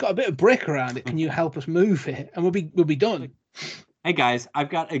upstairs. It's got a bit of brick around it. Can you help us move it?" And we'll be done. Hey guys, I've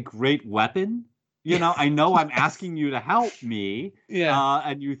got a great weapon. You know I'm asking you to help me. Yeah.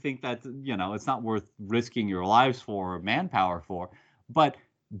 And you think that, you know, it's not worth risking your lives for or manpower for. But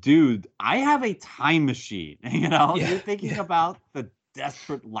dude, I have a time machine. You know, you're thinking about the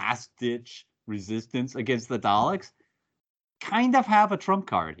desperate last ditch resistance against the Daleks. Kind of have a trump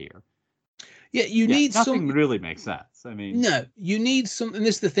card here. Yeah, you need nothing something. Really makes sense. I mean, no, you need something.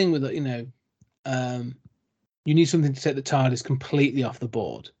 This is the thing with it, you know, you need something to take the TARDIS completely off the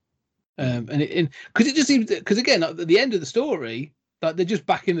board. And because it just seems, because again, at the end of the story, like, they're just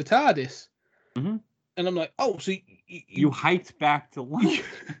back in the TARDIS, and I'm like, oh, so you hiked back to London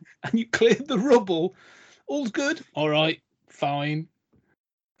and you cleared the rubble. All's good. All right, fine.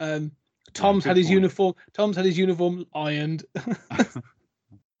 Tom's had his uniform. Tom's had his uniform ironed.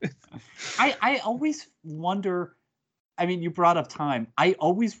 I always wonder. I mean, you brought up time. I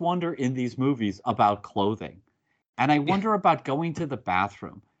always wonder in these movies about clothing, and I wonder about going to the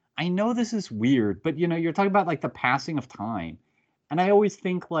bathroom. I know this is weird, but, you know, you're talking about like the passing of time. And I always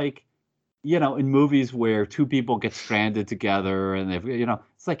think, like, you know, in movies where two people get stranded together and they've, you know,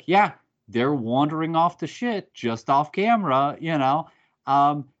 it's like, yeah, they're wandering off to shit just off camera, you know.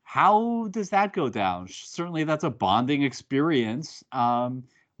 How does that go down? Certainly that's a bonding experience.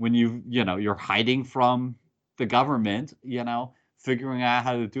 When you're hiding from the government, you know, figuring out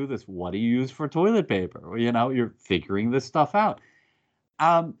how to do this. What do you use for toilet paper? You know, you're figuring this stuff out.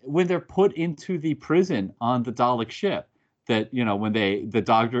 When they're put into the prison on the Dalek ship, that, you know, when the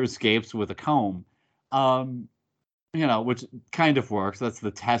Doctor escapes with a comb, you know, which kind of works. That's the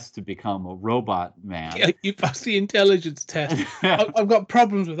test to become a robot man. Yeah, you pass the intelligence test. I've got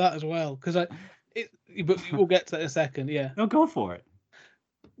problems with that as well, because but we'll get to that in a second. Yeah. No, go for it.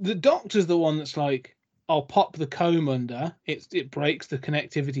 The Doctor's the one that's like, I'll pop the comb under. It breaks the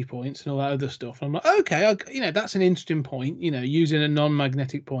connectivity points and all that other stuff. I'm like, okay, you know, that's an interesting point. You know, using a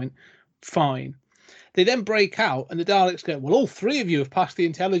non-magnetic point, fine. They then break out, and the Daleks go, well, all three of you have passed the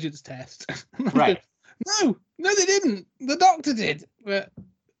intelligence test. Right. No, they didn't. The Doctor did. But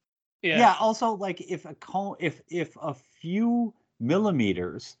yeah. Also, like, if a few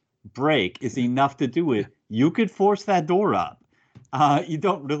millimeters break is enough to do it, you could force that door up. You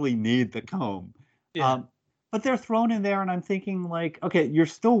don't really need the comb. Yeah. But they're thrown in there, and I'm thinking, like, okay, you're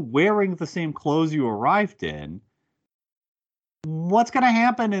still wearing the same clothes you arrived in. What's going to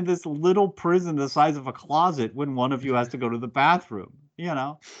happen in this little prison the size of a closet when one of you has to go to the bathroom? You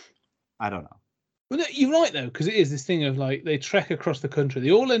know? I don't know. Well, no, you're right, though, because it is this thing of, like, they trek across the country.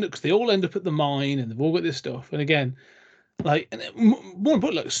 They all end up at the mine, and they've all got this stuff. And again, like, and more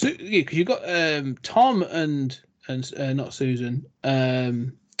important, like, because you've got Tom and not Susan,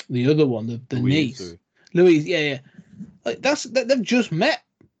 the other one, the niece, Louise, yeah. Like, they've just met,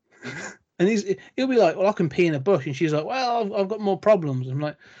 and he'll be like, "Well, I can pee in a bush," and she's like, "Well, I've got more problems." I'm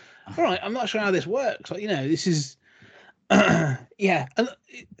like, "All right, I'm not sure how this works." Like, you know, this is, yeah, and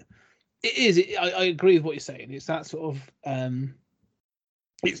it is. I agree with what you're saying. It's that sort of,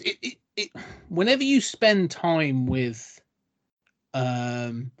 whenever you spend time with,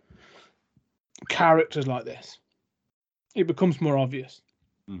 characters like this, it becomes more obvious.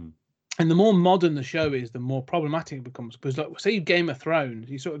 And the more modern the show is, the more problematic it becomes. Because, like, say Game of Thrones,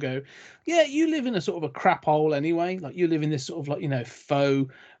 you sort of go, yeah, you live in a sort of a crap hole anyway. Like, you live in this sort of, like, you know, faux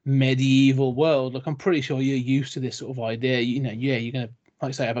medieval world. Like, I'm pretty sure you're used to this sort of idea. You know, yeah, you're going to,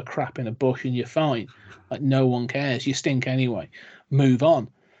 like, say, have a crap in a bush and you're fine. Like, no one cares. You stink anyway. Move on.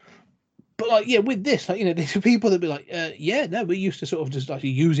 But, like, yeah, with this, like, you know, there's people that be like, yeah, no, we're used to sort of just, like,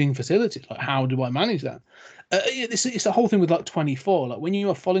 using facilities. Like, how do I manage that? It's the whole thing with, like, 24. Like, when you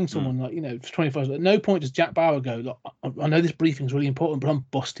are following someone, like, you know, for 24 hours, at no point does Jack Bauer go, look, I know this briefing is really important, but I'm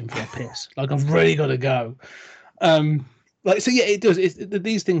busting for a piss. Like, I've really got to go. Like, so yeah, it does.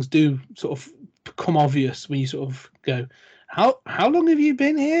 These things do sort of become obvious when you sort of go, how long have you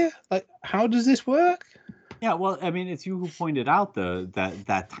been here? Like, how does this work? Yeah, well, I mean, it's you who pointed out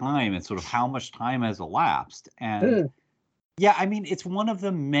that time and sort of how much time has elapsed. And yeah, I mean, it's one of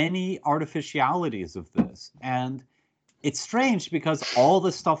the many artificialities of this. And it's strange because all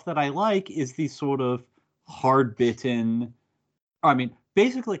the stuff that I like is the sort of hard-bitten, I mean,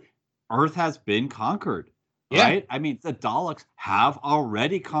 basically, Earth has been conquered. Yeah. right? I mean, the Daleks have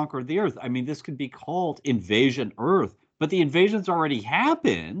already conquered the Earth. I mean, this could be called Invasion Earth, but the invasion's already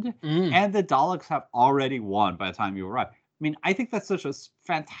happened, and the Daleks have already won by the time you arrive. I mean, I think that's such a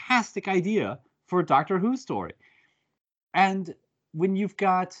fantastic idea for a Doctor Who story. And when you've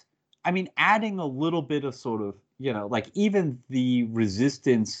got, I mean, adding a little bit of sort of, like even the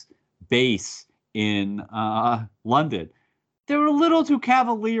Resistance base in London, they were a little too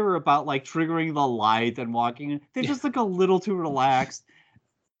cavalier about like triggering the light and walking. They just look a little too relaxed.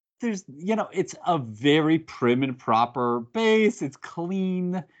 There's, it's a very prim and proper base. It's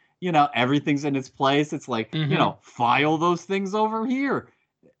clean. Everything's in its place. It's like, file those things over here.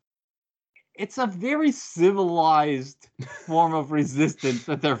 It's a very civilized form of resistance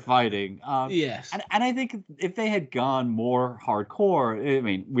that they're fighting. Yes. And I think if they had gone more hardcore, I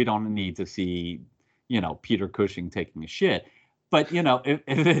mean, we don't need to see, Peter Cushing taking a shit. But, if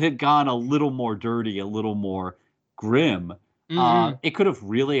it had gone a little more dirty, a little more grim, it could have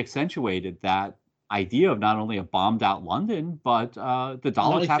really accentuated that idea of not only a bombed out London, but the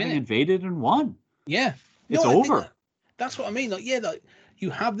Daleks having invaded and won. Yeah. It's over. That's what I mean. Like, you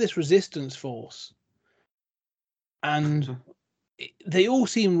have this resistance force, and they all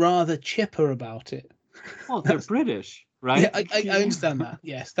seem rather chipper about it. Well, they're British, right? Yeah, I understand that.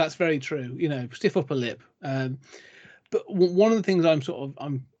 Yes, that's very true. Stiff upper lip. But one of the things I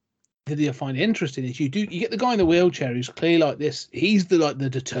find interesting is you get the guy in the wheelchair who's clearly like this. He's the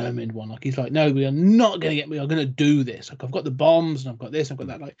determined one. Like, he's like, no, we are not going to get me. I'm going to do this. Like, I've got the bombs and I've got this, I've got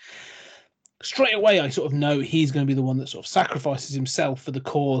that. Like, straight away, I sort of know he's going to be the one that sort of sacrifices himself for the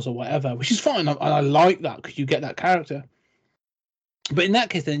cause or whatever, which is fine. I like that because you get that character. But in that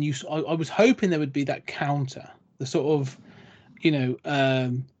case, then I was hoping there would be that counter, the sort of,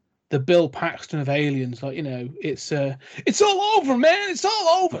 the Bill Paxton of Aliens, like, it's all over, man, it's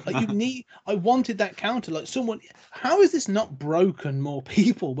all over. Like, I wanted that counter, like someone. How is this not broken more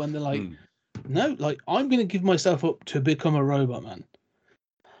people when they're like, no, like, I'm going to give myself up to become a robot man.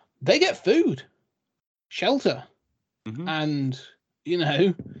 They get food, shelter, and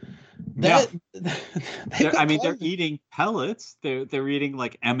they're eating pellets. They're eating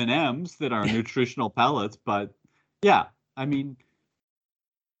like M&Ms that are nutritional pellets. But yeah, I mean,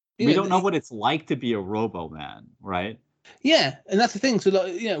 we don't know what it's like to be a Robo Man, right? Yeah, and that's the thing. So,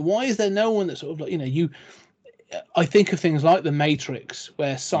 like, why is there no one that sort of like, I think of things like the Matrix,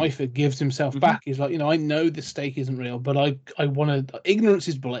 where Cypher gives himself back. He's like, I know this stake isn't real, but I want to. Ignorance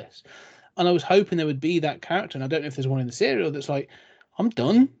is bliss, and I was hoping there would be that character. And I don't know if there's one in the serial that's like, I'm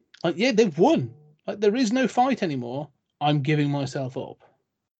done. Like, yeah, they've won. Like, there is no fight anymore. I'm giving myself up.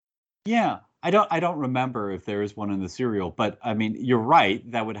 Yeah, I don't remember if there is one in the serial, but I mean, you're right.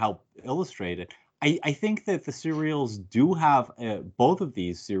 That would help illustrate it. I think that the serials do have both of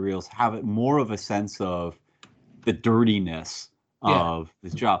these serials have more of a sense of the dirtiness of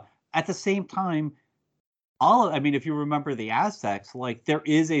this job. At the same time, if you remember the Aztecs, like, there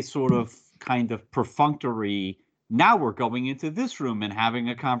is a sort of kind of perfunctory, now we're going into this room and having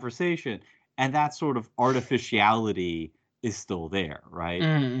a conversation, and that sort of artificiality is still there,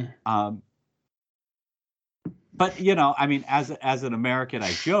 right? But as an American,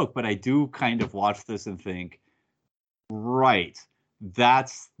 I joke, but I do kind of watch this and think, right,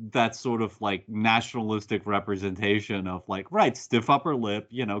 that's that sort of like nationalistic representation of like, right, stiff upper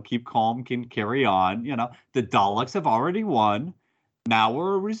lip, keep calm, can carry on. The Daleks have already won. Now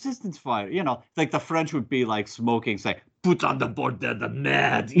we're a resistance fighter. Like the French would be like smoking, saying, put on the board the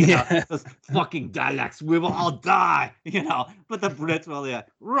mad, those fucking Daleks, we will all die, But the Brits, well, yeah,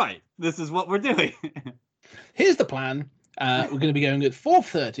 right, this is what we're doing. Here's the plan. We're going to be going at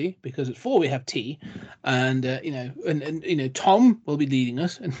 4:30 because at 4 we have tea, and Tom will be leading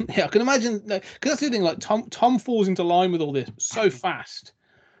us. And yeah, I can imagine, because that's the thing. Like, Tom falls into line with all this so fast.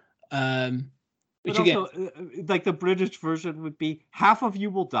 But also, like, the British version would be half of you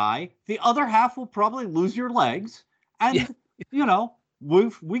will die, the other half will probably lose your legs, and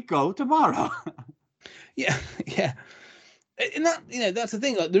we go tomorrow. yeah. And that, that's the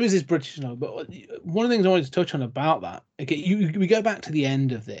thing. Like, there is this British but one of the things I wanted to touch on about that, okay, we go back to the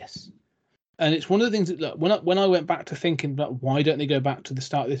end of this, and it's one of the things that, look, when I went back to thinking about why don't they go back to the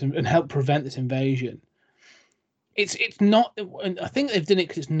start of this and help prevent this invasion, it's not. And I think they've done it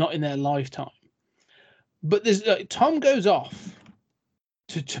because it's not in their lifetime. But there's Tom goes off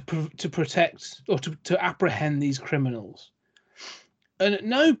to protect or to apprehend these criminals. And at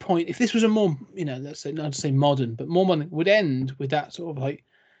no point, if this was a more, let's say, not to say modern, but more modern, would end with that sort of like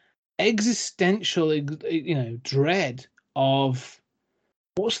existential, dread of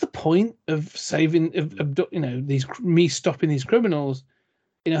what's the point of saving, me stopping these criminals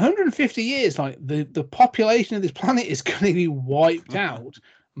in 150 years, like the population of this planet is going to be wiped out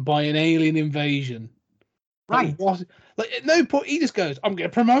by an alien invasion. Like, Right. what? Like at no point he just goes, "I'm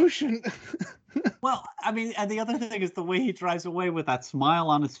getting a promotion." Well, I mean, and the other thing is the way he drives away with that smile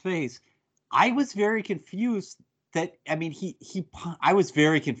on his face. I was very confused that, I mean, I was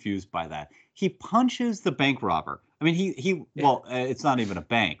very confused by that. He punches the bank robber. I mean, well, it's not even a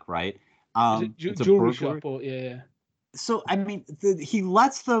bank, right? It's a Jewelry burglary. shop, or yeah. So, I mean, he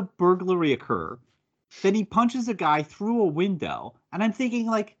lets the burglary occur. Then he punches a guy through a window. And I'm thinking,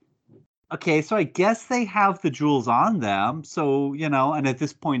 like, okay, so I guess they have the jewels on them. So, and at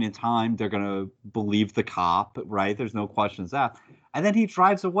this point in time, they're going to believe the cop, right? There's no questions asked. And then he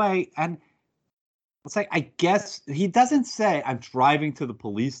drives away. And it's like, I guess he doesn't say, I'm driving to the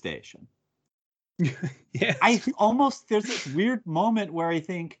police station. Yeah. There's this weird moment where I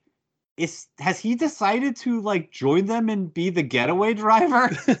think, has he decided to like join them and be the getaway driver?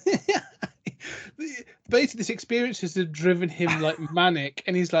 Basically, this experience has driven him like manic,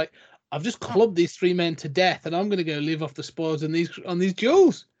 and he's like, "I've just clubbed these 3 men to death, and I'm going to go live off the spoils on these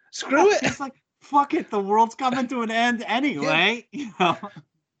jewels. Screw it!" It's like, fuck it, the world's coming to an end anyway.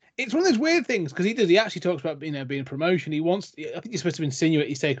 It's one of those weird things because he actually talks about being a promotion. I think he's supposed to insinuate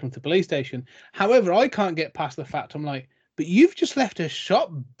he's taken him to the police station. However, I can't get past the fact I'm like, but you've just left a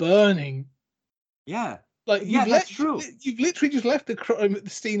shop burning. Yeah. Like, that's true. You've literally just left the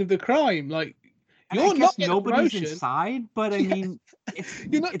scene of the crime. Like, and you're not nobody's inside, but I mean,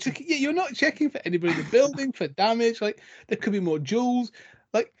 you're not checking for anybody in the building for damage. Like, there could be more jewels.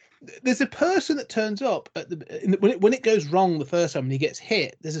 Like, there's a person that turns up when it goes wrong the first time and he gets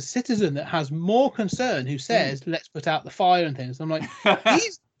hit. There's a citizen that has more concern who says, "Let's put out the fire and things." I'm like,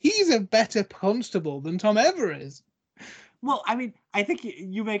 he's a better constable than Tom Ever is. Well, I mean, I think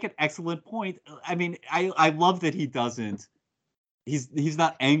you make an excellent point. I mean, I love that he doesn't. He's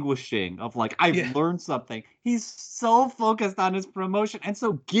not anguishing of like, I've learned something. He's so focused on his promotion and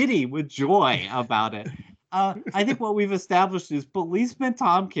so giddy with joy about it. I think what we've established is policeman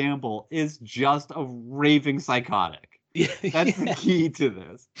Tom Campbell is just a raving psychotic. That's the key to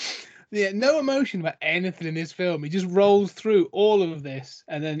this. Yeah, no emotion about anything in this film. He just rolls through all of this,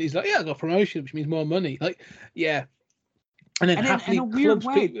 and then he's like, "Yeah, I got a promotion, which means more money." Like, yeah. And then in a weird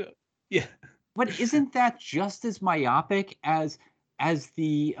way, people. Yeah. But isn't that just as myopic as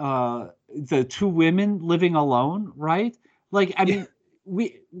the 2 women living alone, right? Like, I mean,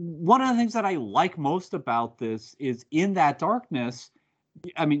 one of the things that I like most about this is in that darkness.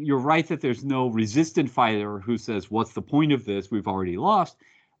 I mean, you're right that there's no resistant fighter who says, "What's the point of this? We've already lost."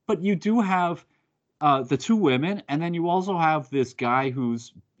 But you do have the 2 women, and then you also have this guy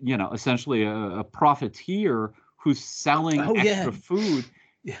who's, essentially a profiteer who's selling extra food,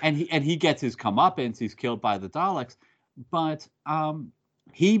 and he gets his comeuppance. He's killed by the Daleks, but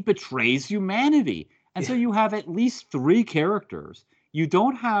he betrays humanity, and so you have at least 3 characters. You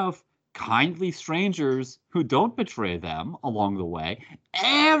don't have kindly strangers who don't betray them along the way.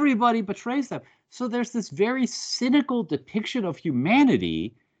 Everybody betrays them. So there's this very cynical depiction of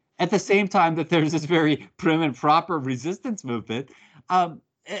humanity at the same time that there's this very prim and proper resistance movement.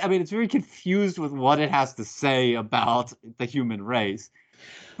 I mean, it's very confused with what it has to say about the human race.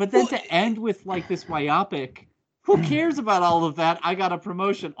 But then to end with like this myopic, who cares about all of that? I got a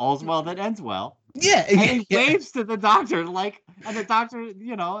promotion. All's well that ends well. Yeah. And he waves to the doctor, like, and the doctor,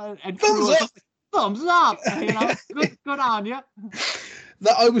 and thumbs up. Good on you.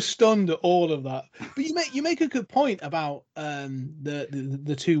 That I was stunned at all of that. But you make a good point about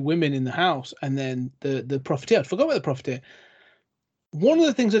the 2 women in the house, and then the profiteer. I forgot about the profiteer. One of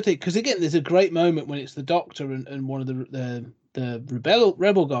the things I take, because again, there's a great moment when it's the doctor and one of the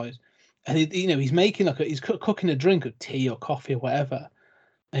rebel guys, and he's making he's cooking a drink of tea or coffee or whatever,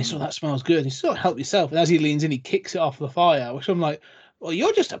 and he saw that smells good. And he's sort of help yourself, and as he leans in, he kicks it off the fire, which I'm like, well,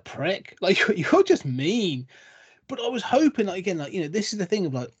 you're just a prick, like you're just mean. But I was hoping, like, again, like, this is the thing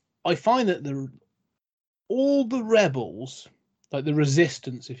of like, I find that all the rebels, like the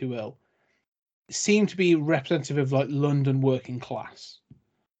resistance, if you will, seem to be representative of like London working class.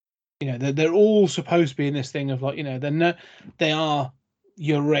 They're all supposed to be in this thing of like, they are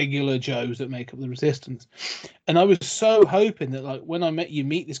your regular Joes that make up the resistance. And I was so hoping that like when I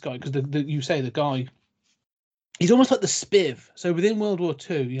meet this guy, because you say the guy, he's almost like the Spiv. So within World War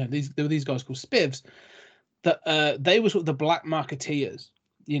II, there were these guys called Spivs that they were sort of the black marketeers.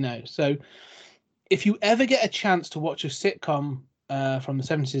 So if you ever get a chance to watch a sitcom from the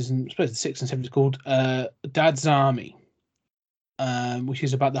 70s and I suppose the 60s and 70s called Dad's Army, which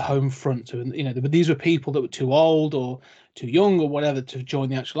is about the home front. So, these were people that were too old or too young or whatever to join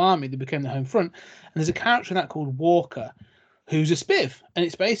the actual army. They became the home front. And there's a character in that called Walker, who's a spiv, and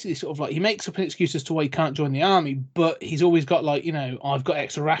it's basically sort of like he makes up an excuse as to why he can't join the army, but he's always got like, I've got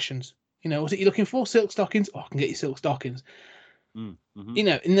extra rations. What are you looking for? Silk stockings? Oh, I can get you silk stockings. Mm-hmm.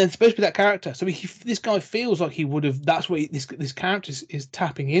 And there's supposed to be that character. So this guy feels like he would have. That's what this character is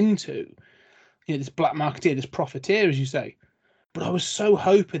tapping into. This black marketeer, this profiteer, as you say. But I was so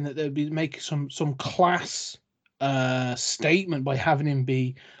hoping that they'd be making some class statement by having him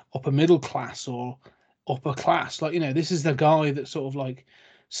be upper middle class or upper class. Like, this is the guy that sort of like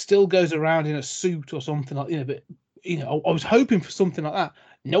still goes around in a suit or something like, but I was hoping for something like that.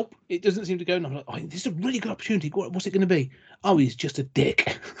 Nope, it doesn't seem to go. And I'm like, oh, this is a really good opportunity. What's it going to be? Oh, he's just a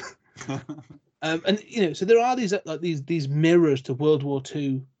dick. And so there are these like these mirrors to World War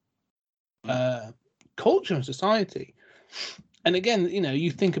II culture and society. And again, you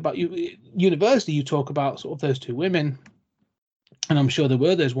think about university, you talk about sort of those two women, and I'm sure there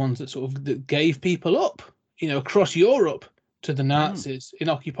were those ones that gave people up, across Europe to the Nazis in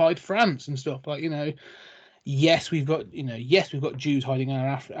occupied France and stuff like, yes, we've got Jews hiding in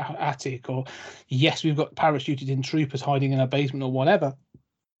our attic, or yes, we've got parachuted in troopers hiding in our basement or whatever.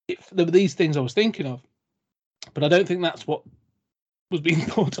 There were these things I was thinking of, but I don't think that's what was being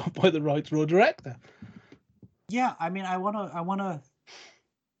thought of by the writer or director. Yeah, I mean, I wanna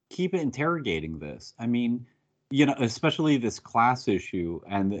keep interrogating this. I mean, especially this class issue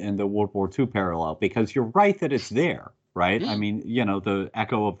and the World War II parallel, because you're right that it's there, right? I mean, the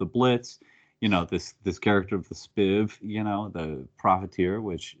echo of the Blitz, this character of the Spiv, the profiteer,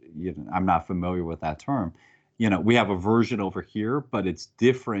 which I'm not familiar with that term. We have a version over here, but it's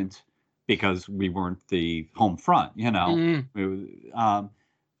different because we weren't the home front,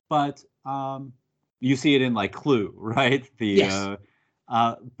 but you see it in like Clue, right? Yes.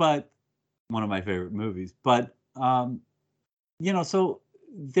 But one of my favorite movies. But so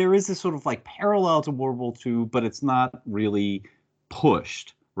there is this sort of like parallel to World War II, but it's not really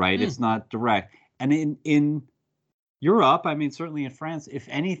pushed, right? It's not direct. And in Europe, I mean, certainly in France, if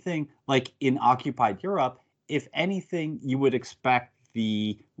anything, like in occupied Europe, if anything, you would expect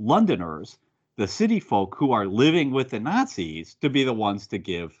the Londoners, the city folk who are living with the Nazis, to be the ones to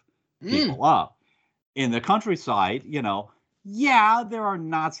give people up. In the countryside, yeah, there are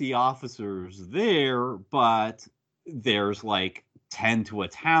Nazi officers there, but there's like 10 to a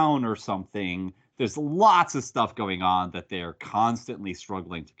town or something. There's lots of stuff going on that they're constantly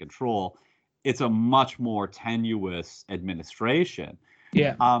struggling to control. It's a much more tenuous administration.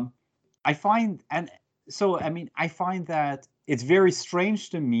 Yeah. I find that it's very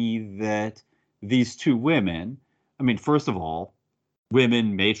strange to me that these two women, I mean, first of all,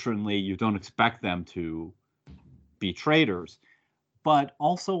 women, matronly, you don't expect them to be traitors. But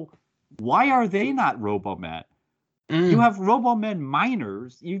also, why are they not Robomen? You have Robomen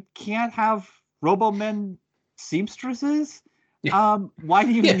miners. You can't have Robomen seamstresses? Yeah. Why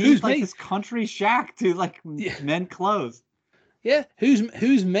do you need like this country shack to like mend clothes? Yeah,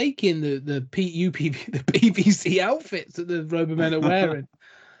 who's making the PVC outfits that the Robomen are wearing?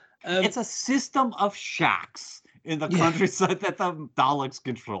 It's a system of shacks in the countryside that the Daleks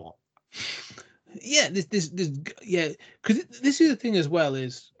control. Yeah, because this is the thing as well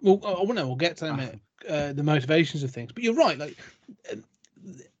is, well, I want to, we'll get to them in a minute, the motivations of things, but you're right, like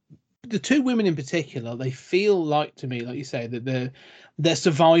the two women in particular, they feel like, to me, like you say, that they're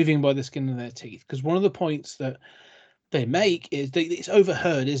surviving by the skin of their teeth, because one of the points that they make is it's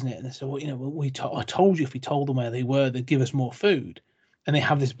overheard, isn't it? And they say, well, I told you if we told them where they were, they'd give us more food. And they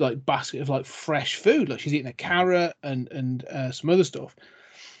have this like basket of like fresh food, like she's eating a carrot and some other stuff.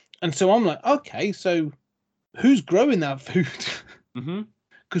 And so I'm like, okay, so who's growing that food?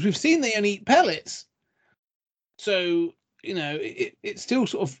 Because we've seen they only eat pellets. So it still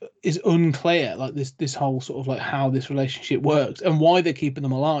sort of is unclear, like this whole sort of like how this relationship works and why they're keeping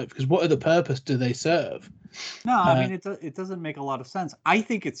them alive. Because what other purpose do they serve? No, I mean it doesn't make a lot of sense. I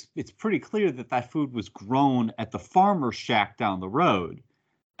think it's pretty clear that food was grown at the farmer's shack down the road,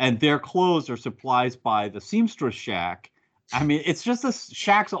 and their clothes are supplied by the seamstress shack. I mean, it's just the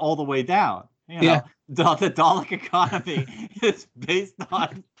shacks all the way down. The Dalek economy is based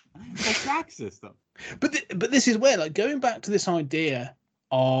on the shack system. But this is where, like, going back to this idea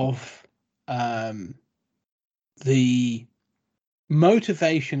of the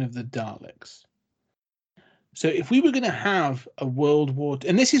motivation of the Daleks. So if we were going to have a World War,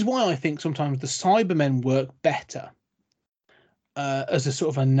 and this is why I think sometimes the Cybermen work better as a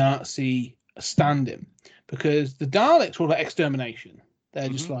sort of a Nazi stand-in, because the Daleks are all about extermination. They're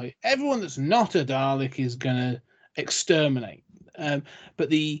just like, everyone that's not a Dalek is going to exterminate. But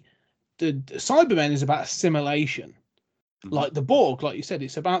the Cybermen is about assimilation. like the Borg, like you said.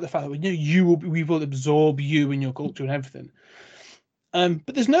 It's about the fact that we will absorb you and your culture and everything.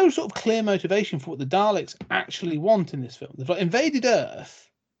 But there's no sort of clear motivation for what the Daleks actually want in this film. They've like invaded Earth,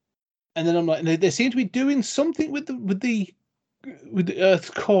 and then I'm like, they seem to be doing something with the Earth's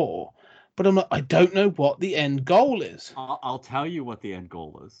core, but I'm like, I don't know what the end goal is. I'll tell you what the end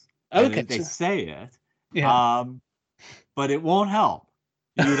goal is. Okay, They say it. Yeah. But it won't help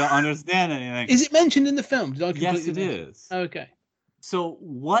you to understand anything. Is it mentioned in the film? Did I Yes, completely it miss is. Okay. So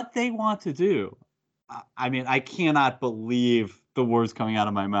what they want to do, I mean, I cannot believe the words coming out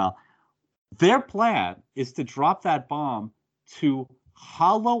of my mouth. Their plan is to drop that bomb to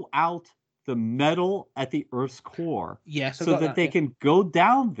hollow out the metal at the Earth's core, Yes, I so got that they can go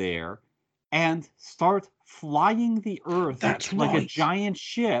down there and start flying the Earth That's like a right. giant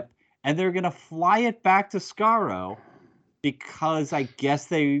ship, and they're going to fly it back to Skaro because I guess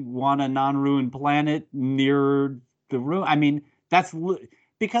they want a non-ruined planet near the ruin. I mean,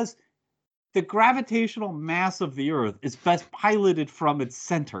 because the gravitational mass of the Earth is best piloted from its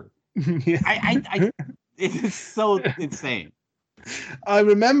center. Yeah. It is so insane. I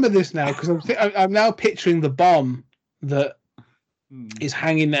remember this now because I'm now picturing the bomb that is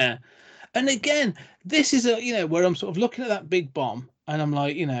hanging there, and again, this is where I'm sort of looking at that big bomb, and I'm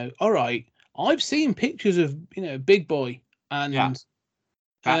like, all right, I've seen pictures of Big Boy and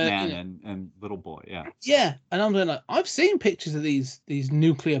Batman and Little Boy, yeah, and I'm like, I've seen pictures of these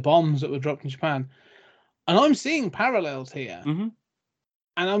nuclear bombs that were dropped in Japan, and I'm seeing parallels here, and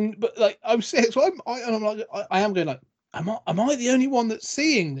I'm going like, am I the only one that's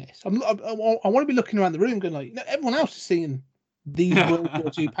seeing this? I want to be looking around the room going like, everyone else is seeing these World War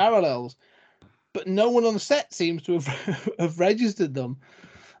II parallels, but no one on the set seems to have registered them.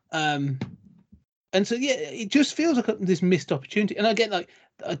 And so it just feels like this missed opportunity. And again, like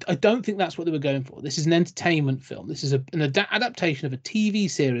I don't think that's what they were going for. This is an entertainment film. This is an adaptation of a TV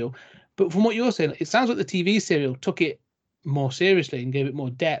serial. But from what you're saying, it sounds like the TV serial took it more seriously and gave it more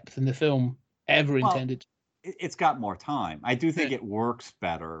depth than the film ever intended. It's got more time. I do think it works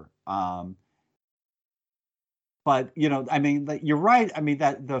better. But I mean, you're right. I mean,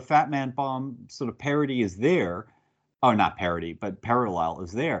 that the Fat Man bomb sort of parody is there, or not parody, but parallel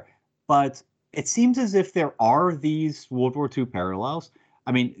is there. But it seems as if there are these World War II parallels.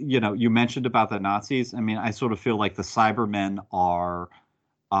 I mean, you mentioned about the Nazis. I mean, I sort of feel like the Cybermen are,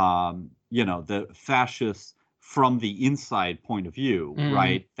 the fascists from the inside point of view,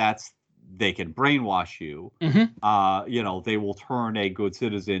 right? They can brainwash you. They will turn a good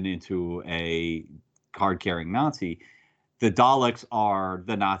citizen into a card-carrying Nazi. The Daleks are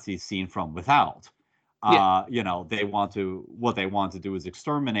the Nazis seen from without. What they want to do is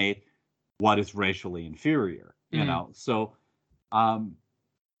exterminate what is racially inferior. So I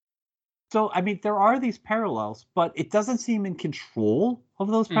mean, there are these parallels, but it doesn't seem in control of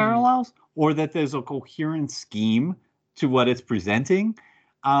those parallels, or that there's a coherent scheme to what it's presenting.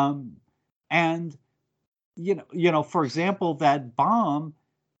 And for example, that bomb,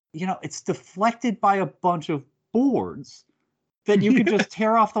 it's deflected by a bunch of boards that you could just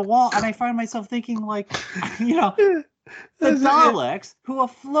tear off the wall. And I find myself thinking, like, the Daleks who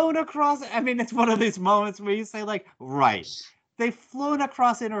have flown across. I mean, it's one of these moments where you say, like, right, they've flown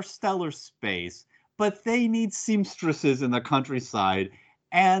across interstellar space, but they need seamstresses in the countryside,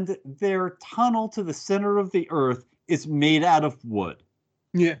 and their tunnel to the center of the Earth is made out of wood.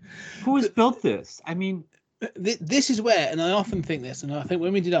 Yeah. Who has built this? I mean, this is where, and I often think this, and I think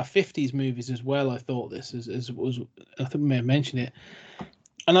when we did our 50s movies as well, I thought this as was, I think we may have mentioned it,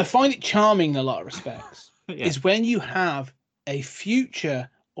 and I find it charming in a lot of respects, is when you have a future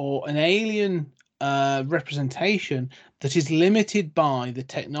or an alien representation that is limited by the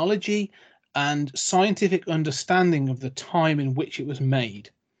technology and scientific understanding of the time in which it was made.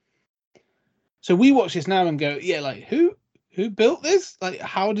 So we watch this now and go, like, who built this? Like,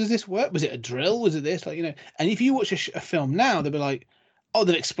 how does this work? Was it a drill? Was it this? Like, and if you watch a film now, they'll be like, oh,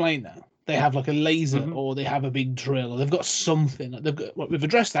 they've explained that. They have like a laser or they have a big drill or they've got something. Like, we've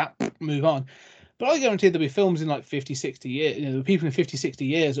addressed that, move on. But I guarantee there'll be films in like 50, 60 years. The people in 50, 60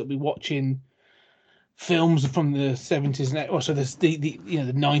 years that'll be watching films from the 70s and also the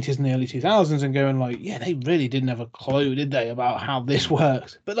 90s and the early 2000s and going like, they really didn't have a clue, did they, about how this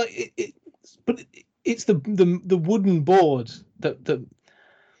works? But like it's the wooden boards that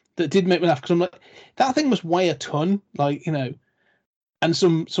did make me laugh, because I'm like, that thing must weigh a ton, like, and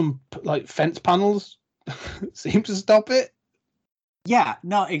some like fence panels seem to stop it. Yeah,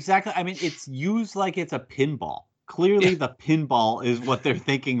 no, exactly. I mean, it's used like it's a pinball. Clearly, the pinball is what they're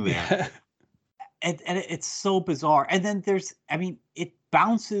thinking there. it's so bizarre. And then it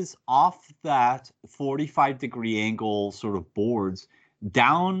bounces off that 45-degree angle sort of boards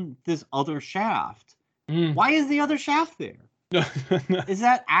down this other shaft. Why is the other shaft there? Is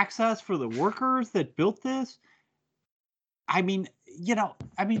that access for the workers that built this? I mean,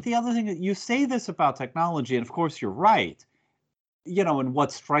 the other thing that you say this about technology, and of course you're right, and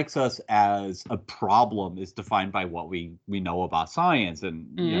what strikes us as a problem is defined by what we know about science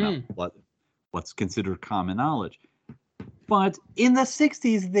and, what's considered common knowledge. But in the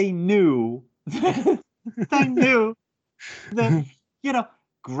 60s, they knew that,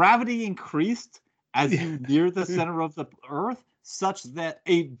 gravity increased as you near the center of the Earth, such that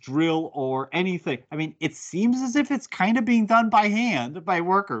a drill or anything, I mean, it seems as if it's kind of being done by hand, by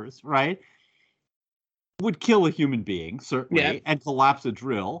workers, right? Would kill a human being, certainly, and collapse a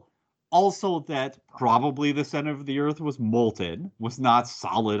drill. Also that probably the center of the Earth was molten, was not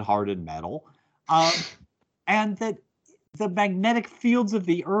solid, hardened metal. And that the magnetic fields of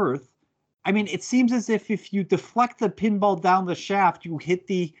the Earth, I mean, it seems as if you deflect the pinball down the shaft, you hit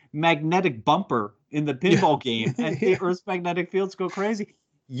the magnetic bumper in the pinball game, and the Earth's magnetic fields go crazy.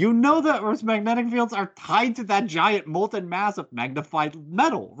 The Earth's magnetic fields are tied to that giant molten mass of magnified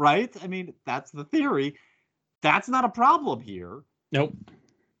metal, right? I mean, that's the theory. That's not a problem here. Nope.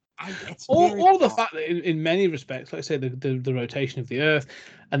 It's or the fact that in many respects, like I say, the rotation of the Earth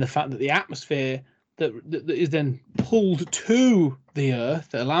and the fact that the atmosphere that is then pulled to the Earth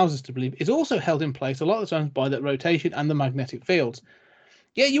that allows us to believe is also held in place a lot of the times by that rotation and the magnetic fields.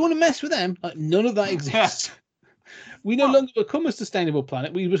 Yeah, you want to mess with them? Like, none of that exists. We no longer become a sustainable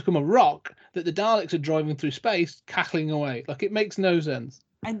planet. We become a rock that the Daleks are driving through space, cackling away. Like, it makes no sense.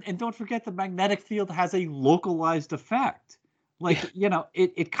 And don't forget, the magnetic field has a localized effect. Like,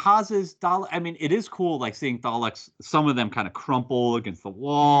 it causes Daleks. I mean, it is cool, like, seeing Daleks, some of them kind of crumple against the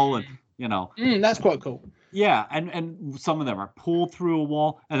wall and, that's quite cool. Yeah, and some of them are pulled through a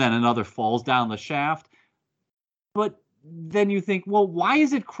wall, and then another falls down the shaft. But then you think, well, why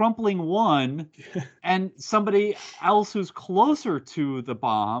is it crumpling one, and somebody else who's closer to the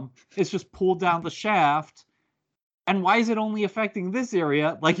bomb is just pulled down the shaft? And why is it only affecting this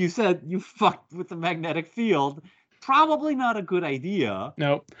area? Like you said, you fucked with the magnetic field. Probably not a good idea.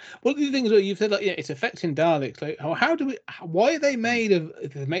 No. Well, the thing is, you've said, like, it's affecting Daleks. Like, why are they made of?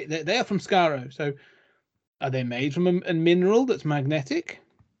 They are from Skaro. So, are they made from a mineral that's magnetic?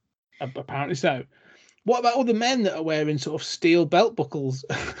 Apparently so. What about all the men that are wearing sort of steel belt buckles,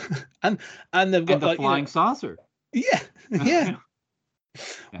 and they've got the flying saucer? Yeah.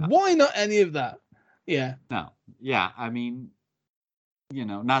 Why not any of that? Yeah. No. Yeah. I mean,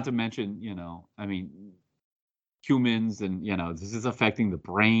 not to mention, I mean, humans and, this is affecting the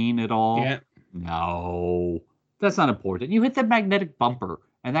brain at all. Yeah. No, that's not important. You hit the magnetic bumper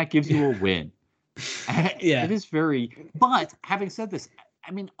and that gives you a win. Yeah. It is but having said this,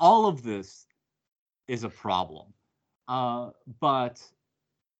 I mean, all of this is a problem. But,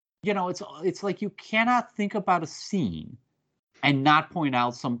 it's like you cannot think about a scene and not point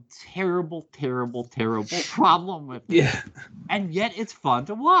out some terrible, terrible, terrible problem with it. Yeah. And yet it's fun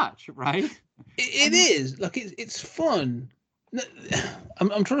to watch, right? It is. Like, it's fun.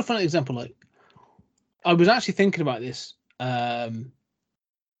 I'm trying to find an example. Like, I was actually thinking about this the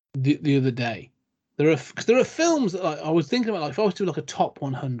other day. There are films that, like, I was thinking about, like, if I was to do like a top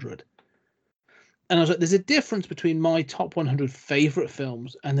 100, and I was like, there's a difference between my top 100 favorite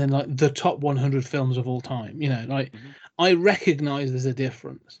films and then, like, the top 100 films of all time. I recognize there's a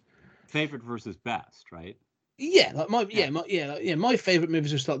difference. Favorite versus best, right? Yeah, like my favorite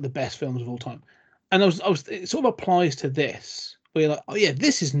movies are just like the best films of all time, and it sort of applies to this. Where you're like, oh yeah,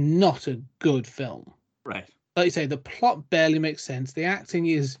 this is not a good film, right? Like you say, the plot barely makes sense. The acting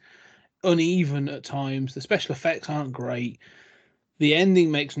is uneven at times. The special effects aren't great. The ending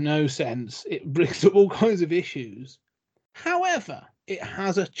makes no sense. It brings up all kinds of issues. However, it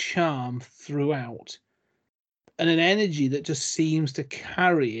has a charm throughout, and an energy that just seems to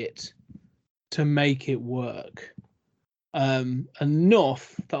carry it to make it work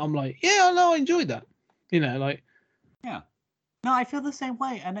enough that I'm like, yeah, I enjoyed that. Yeah. No, I feel the same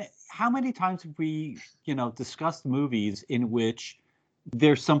way. And how many times have we, discussed movies in which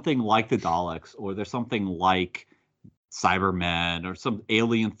there's something like the Daleks, or there's something like Cybermen, or some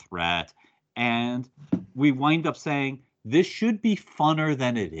alien threat, and we wind up saying this should be funner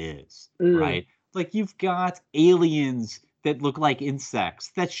than it is, right? Like, you've got aliens that look like insects.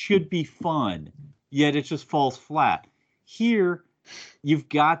 That should be fun, yet it just falls flat. Here, you've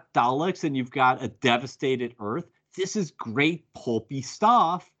got Daleks and you've got a devastated Earth. This is great pulpy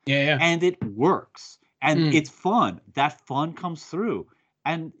stuff, yeah. And it works, and it's fun. That fun comes through,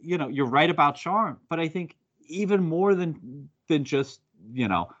 And you're right about charm, but I think even more than just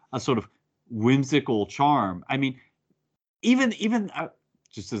a sort of whimsical charm. I mean, even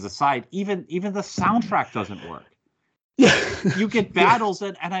just as a side, even the soundtrack doesn't work. You get battles,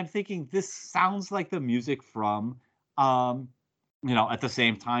 and I'm thinking this sounds like the music from at the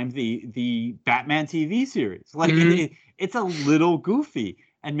same time the Batman TV series. Like it's a little goofy,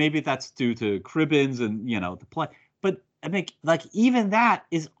 and maybe that's due to Cribbins and the play. But I mean, like even that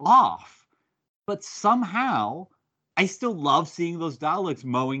is off. But somehow I still love seeing those Daleks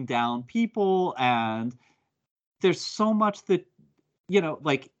mowing down people, and there's so much that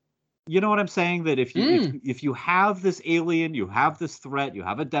like. You know what I'm saying? That if you have this alien, you have this threat, you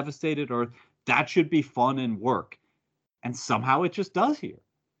have a devastated Earth, that should be fun and work, and somehow it just does here.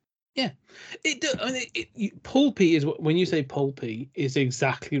 Yeah, it does. I mean, pulpy is when you say pulpy is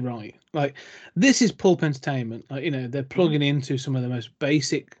exactly right. Like this is pulp entertainment. Like they're plugging into some of the most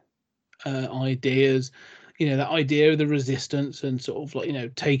basic ideas. That idea of the resistance and sort of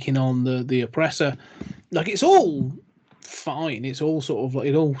like taking on the oppressor. Like it's all fine. It's all sort of like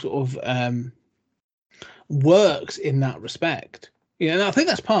it all sort of works in that respect. And I think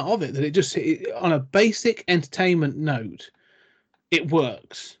that's part of it, that it just on a basic entertainment note, it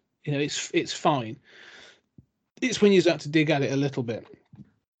works. It's fine. It's when you start to dig at it a little bit,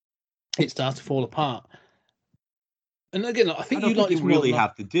 it starts to fall apart. And again, I think you really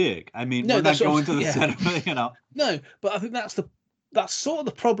have to dig. I mean, we're not going to the center, No, but I think that's sort of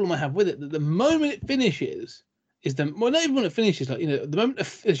the problem I have with it. That the moment it finishes is not even when it finishes, like the moment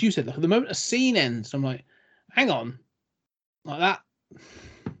as you said, like the moment a scene ends, I'm like, hang on, like that.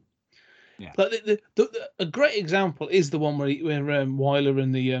 Yeah. Like a great example is the one where Wyler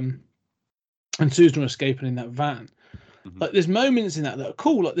and Susan are escaping in that van. Mm-hmm. Like there's moments in that are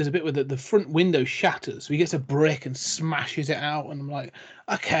cool. Like there's a bit where the front window shatters, so he gets a brick and smashes it out, and I'm like,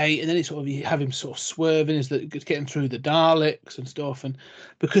 okay. And then it's sort of you have him sort of swerving as it's getting through the Daleks and stuff, and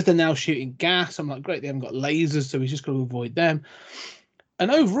because they're now shooting gas, I'm like, great, they haven't got lasers, so he's just got to avoid them. And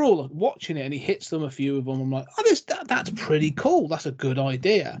overall, like watching it, and he hits them, a few of them, I'm like, oh, that's pretty cool. That's a good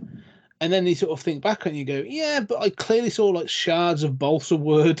idea. And then you sort of think back and you go, yeah, but I clearly saw like shards of balsa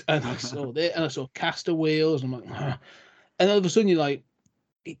wood, and I saw this, and I saw caster wheels, and I'm like, huh. And all of a sudden you're like,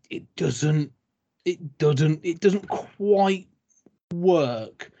 it doesn't quite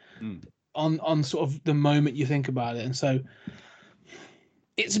work on sort of the moment you think about it. And so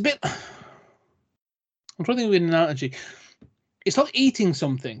it's a bit, I'm trying to think of an analogy. It's like eating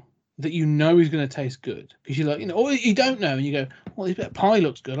something that you know is going to taste good, because you're like, or you don't know, and you go, well, this bit of pie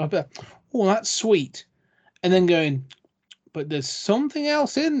looks good. I bet, oh, that's sweet. And then going, but there's something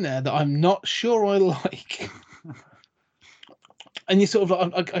else in there that I'm not sure I like. And you sort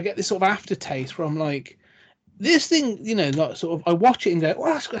of, I get this sort of aftertaste where I'm like, this thing, like sort of, I watch it and go,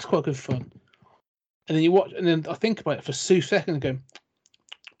 well, that's quite good fun. And then you watch, and then I think about it for 2 seconds and go,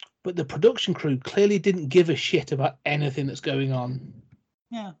 but the production crew clearly didn't give a shit about anything that's going on.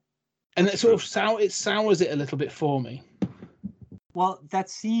 Yeah. And it sort of sours it a little bit for me. Well, that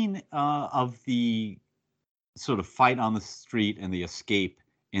scene of the sort of fight on the street and the escape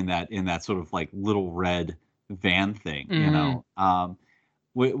in that sort of like little red van thing,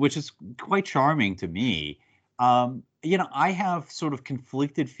 which is quite charming to me. I have sort of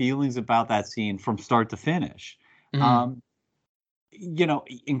conflicted feelings about that scene from start to finish.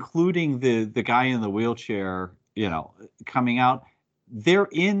 Including the guy in the wheelchair, coming out. They're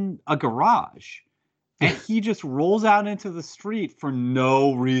in a garage, and he just rolls out into the street for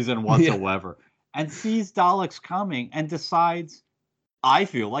no reason whatsoever, and sees Daleks coming and decides, I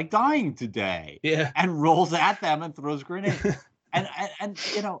feel like dying today. Yeah. And rolls at them and throws grenades. and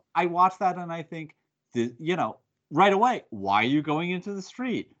I watch that and I think, right away, why are you going into the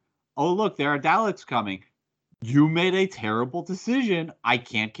street? Oh, look, there are Daleks coming. You made a terrible decision. I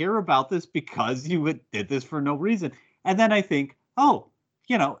can't care about this because you did this for no reason. And then I think, oh,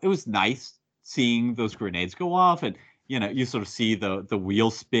 it was nice seeing those grenades go off, and you sort of see the wheel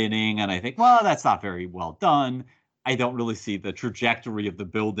spinning, and I think, well, that's not very well done. I don't really see the trajectory of the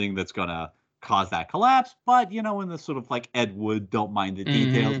building that's going to cause that collapse. But, in the sort of like Ed Wood, don't mind the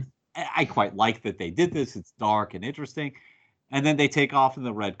details. I quite like that they did this. It's dark and interesting. And then they take off in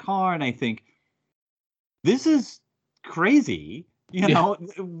the red car, and I think, this is crazy.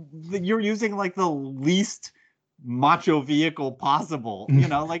 You're using like the least macho vehicle possible,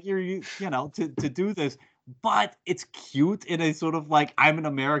 like you're, to do this. But it's cute in a sort of like, I'm an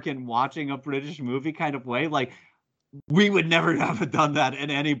American watching a British movie kind of way. Like, we would never have done that at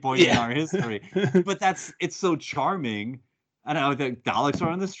any point in our history. But it's so charming. I know the Daleks are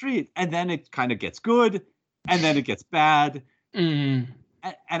on the street, and then it kind of gets good, and then it gets bad.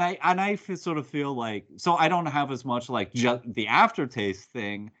 I sort of feel like, so I don't have as much like just the aftertaste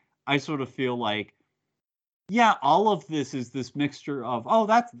thing. I sort of feel like, yeah, all of this is this mixture of, oh,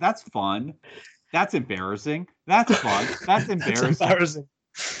 that's fun, that's embarrassing, that's fun, that's embarrassing. That's embarrassing.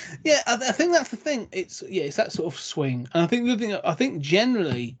 Yeah, I think that's the thing. It's that sort of swing, and I think the thing. I think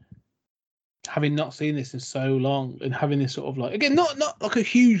generally, having not seen this in so long and having this sort of like, again, not like a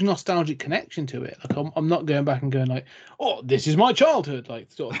huge nostalgic connection to it. Like I'm not going back and going like, oh, this is my childhood,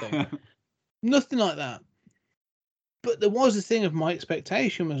 like sort of thing. Nothing like that. But there was a thing of my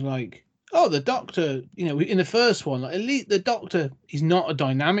expectation was like, oh, the Doctor, in the first one, like, at least the Doctor, he's not a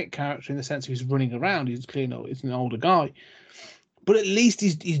dynamic character in the sense of he's running around. He's clearly he's an older guy. But at least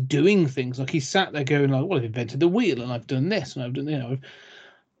he's doing things. Like he's sat there going like, well, I've invented the wheel and I've done this and I've done,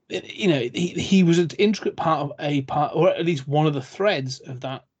 he was an intricate part of or at least one of the threads of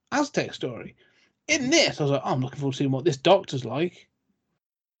that Aztec story. In this, I was like, oh, I'm looking forward to seeing what this Doctor's like.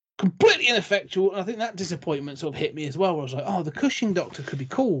 Completely ineffectual. And I think that disappointment sort of hit me as well, where I was like, oh, the Cushing Doctor could be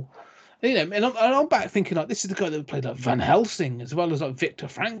cool. And I'm back thinking like, this is the guy that played like Van Helsing as well as like Victor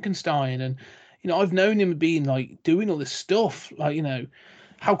Frankenstein. And, I've known him being like doing all this stuff. Like,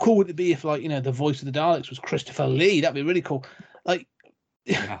 how cool would it be if like, the voice of the Daleks was Christopher Lee? That'd be really cool. Like,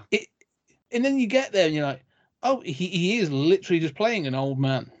 yeah. And then you get there and you're like, oh, he is literally just playing an old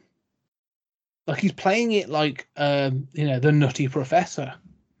man. Like he's playing it like, the Nutty Professor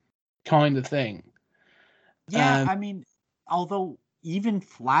kind of thing. Yeah, I mean, although even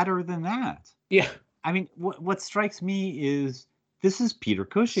flatter than that. Yeah. I mean, what strikes me is this is Peter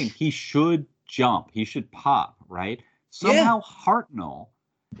Cushing. He should jump. He should pop, right? Somehow Hartnell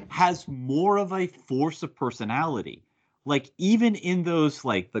has more of a force of personality. Like even in those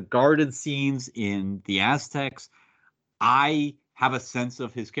like the garden scenes in the Aztecs, I have a sense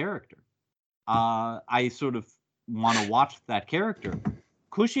of his character. I sort of want to watch that character.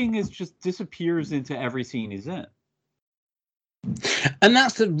 Cushing just disappears into every scene he's in. And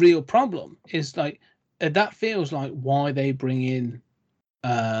that's the real problem. Is like that feels like why they bring in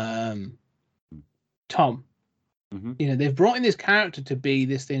Tom. Mm-hmm. They've brought in this character to be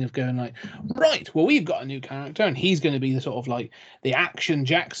this thing of going like, right, well, we've got a new character and he's going to be the sort of like the Action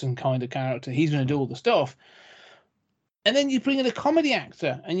Jackson kind of character. He's going to do all the stuff. And then you bring in a comedy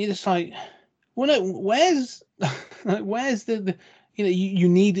actor and you're just like, well, no, where's the you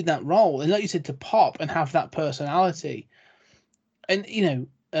needed that role. And like you said, to pop and have that personality. And,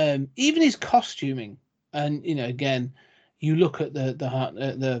 even his costuming and, again, you look at the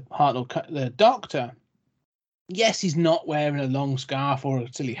Hartnell, the Doctor. Yes, he's not wearing a long scarf or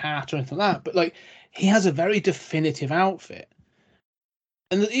a silly hat or anything like that, but like he has a very definitive outfit.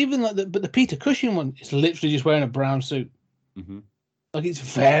 And even like the Peter Cushing one is literally just wearing a brown suit. Mm-hmm. Like it's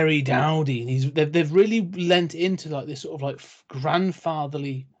very dowdy, and they've really lent into like this sort of like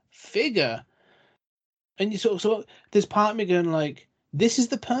grandfatherly figure. And you sort of there's part of me going like, this is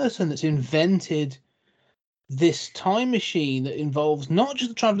the person that's invented this time machine that involves not just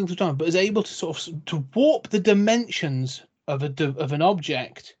the traveling through time, but is able to sort of to warp the dimensions of an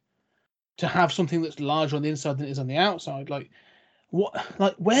object to have something that's larger on the inside than it is on the outside. Like what?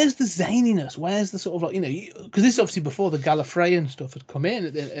 Like where's the zaniness? Where's the sort of like because this is obviously before the Gallifreyan stuff had come in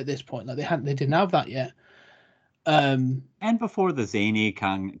at this point. Like they didn't have that yet. And before the zany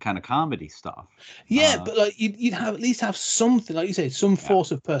kind of comedy stuff. Yeah, but like you'd have at least have something, like you say, some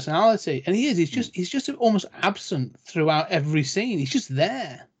force of personality. And he's just almost absent throughout every scene. He's just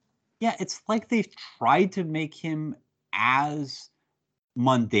there. Yeah, it's like they've tried to make him as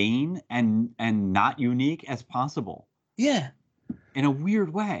mundane and not unique as possible. Yeah. In a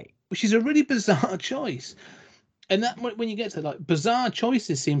weird way. Which is a really bizarre choice. And that when you get to like bizarre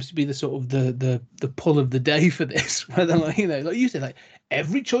choices seems to be the sort of the pull of the day for this. Whether like like you said, like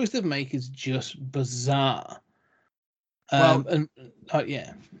every choice they make is just bizarre.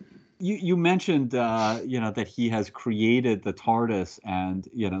 You mentioned that he has created the TARDIS,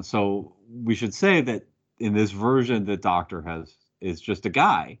 and so we should say that in this version the Doctor is just a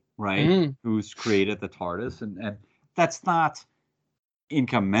guy, right? Mm-hmm. Who's created the TARDIS, and that's not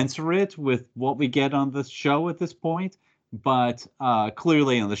incommensurate with what we get on the show at this point, but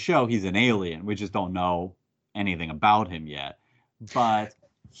clearly on the show he's an alien. We just don't know anything about him yet. But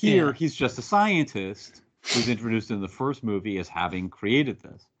here he's just a scientist who's introduced in the first movie as having created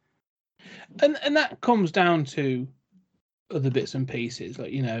this. And that comes down to other bits and pieces,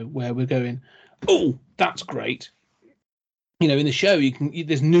 like where we're going, oh, that's great. In the show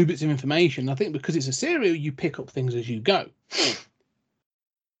there's new bits of information. I think because it's a serial, you pick up things as you go.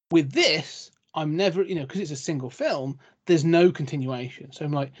 With this, I'm never, because it's a single film, there's no continuation. So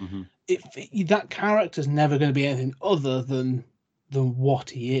I'm like, that character's never going to be anything other than than what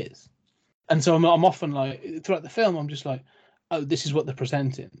he is. And so I'm often like, throughout the film, I'm just like, oh, this is what they're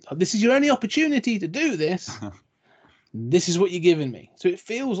presenting. Like, this is your only opportunity to do this. This is what you're giving me. So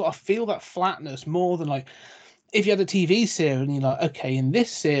I feel that flatness more than like, if you had a TV series and you're like, okay, in this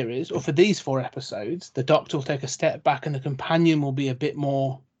series, or for these 4 episodes, the Doctor will take a step back and the companion will be a bit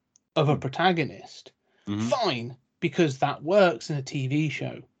more of a protagonist. Fine, because that works in a TV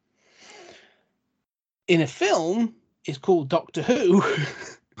show. In a film, it's called Doctor Who.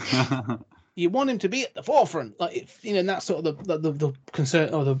 You want him to be at the forefront, like and that's sort of the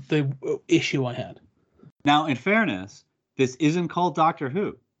concern or the issue I had. Now, in fairness, this isn't called Doctor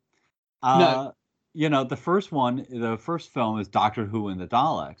Who. No. The first film is Doctor Who and the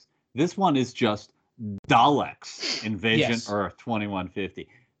Daleks. This one is just Daleks Invasion Earth 2150.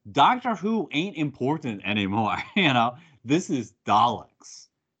 Doctor Who ain't important anymore. This is Daleks.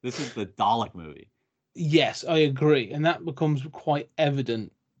 This is the Dalek movie. Yes, I agree, and that becomes quite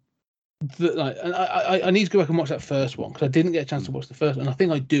evident. That, like, I need to go back and watch that first one because I didn't get a chance to watch the first one. And I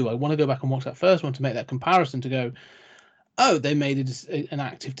think I do. I want to go back and watch that first one to make that comparison to go, oh, they made an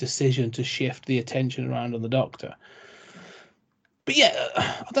active decision to shift the attention around on the Doctor. But yeah,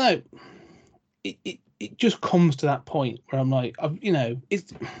 I don't know. It just comes to that point where I'm like,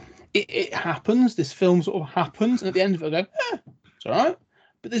 it happens. This film sort of happens, and at the end of it, I go, it's all right.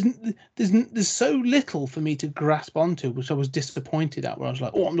 But there's so little for me to grasp onto, which I was disappointed at. Where I was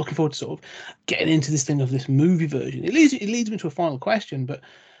like, oh, I'm looking forward to sort of getting into this thing of this movie version. It leads me to a final question, but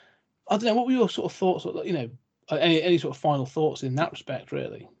I don't know. What were your sort of thoughts? Any sort of final thoughts in that respect,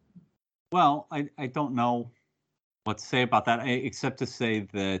 really? Well, I don't know what to say about that, except to say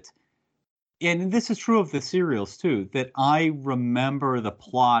that, and this is true of the serials too, that I remember the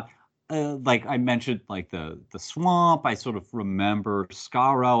plot. Like I mentioned, like the swamp, I sort of remember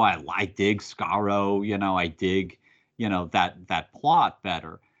Skaro. I dig Skaro, I dig, that plot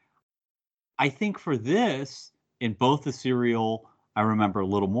better. I think for this, in both the serial, I remember a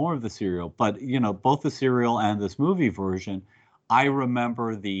little more of the serial, but both the serial and this movie version, I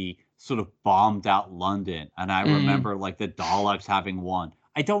remember the sort of bombed out London, and I remember like the Daleks having won.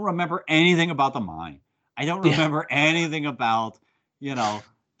 I don't remember anything about the mine. I don't remember anything about,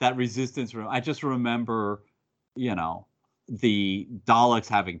 that resistance room. I just remember, the Daleks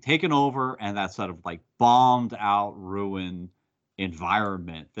having taken over and that sort of like bombed out, ruined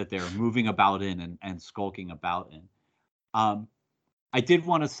environment that they're moving about in and skulking about in. I did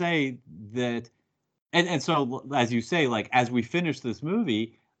want to say that, and so as you say, like as we finish this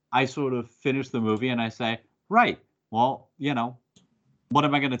movie, I sort of finish the movie and I say, right, well, what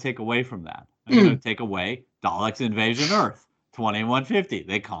am I going to take away from that? I'm going to take away Daleks Invasion Earth 2150.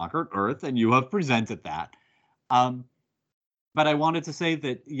 They conquered Earth, and you have presented that. But I wanted to say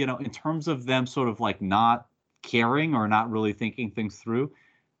that, in terms of them sort of like not caring or not really thinking things through,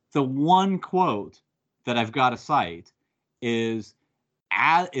 the one quote that I've got to cite is,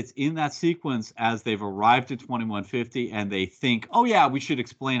 it's in that sequence as they've arrived at 2150 and they think, oh yeah, we should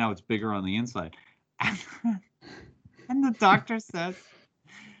explain how it's bigger on the inside. And the Doctor says,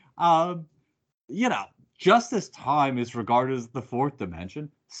 just as time is regarded as the 4th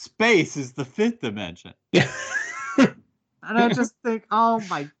dimension, space is the 5th dimension. And I just think, oh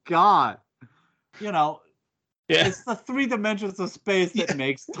my God, it's the 3 dimensions of space that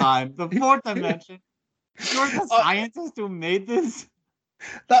makes time. The 4th dimension. You're the scientist who made this.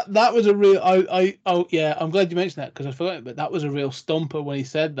 That was a real. I'm glad you mentioned that because I forgot. But that was a real stumper when he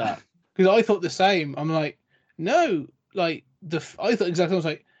said that, because I thought the same. I'm like, no, like I thought exactly. I was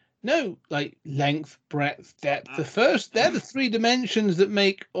like, no, like length, breadth, depth. They're the 3 dimensions that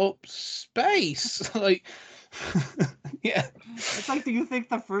make up space. Like, yeah. It's like, do you think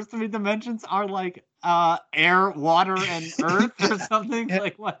the first 3 dimensions are like air, water, and earth or something? Yeah.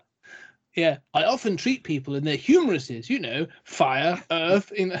 Like what? Yeah, I often treat people in their humoruses, fire,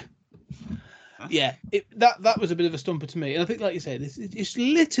 earth. Yeah, that was a bit of a stumper to me. And I think, like you said, it's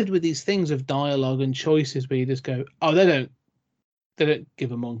littered with these things of dialogue and choices where you just go, oh, they don't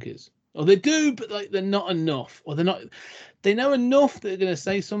give a monkeys, or they do, but like they're not enough, or they know enough that they're going to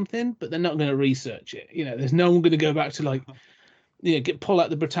say something, but they're not going to research it. There's no one going to go back to like, pull out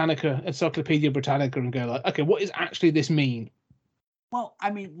the Britannica, Encyclopedia Britannica, and go like, okay, what does actually this mean? Well,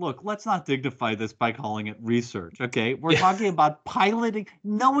 I mean, look, let's not dignify this by calling it research, okay? We're talking about piloting,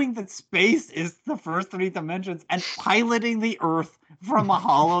 knowing that space is the first 3 dimensions, and piloting the Earth from a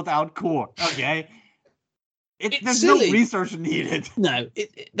hollowed-out core, okay? There's silly. No research needed. No,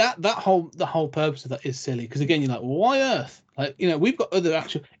 the whole purpose of that is silly, because again, you're like, well, why Earth? Like, we've got other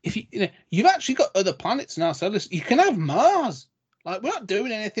actual. If you've actually got other planets in our solar system. You can have Mars. Like, we're not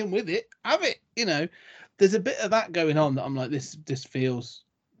doing anything with it. Have it. there's a bit of that going on that I'm like, this feels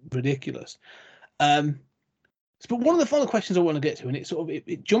ridiculous. But one of the final questions I want to get to, and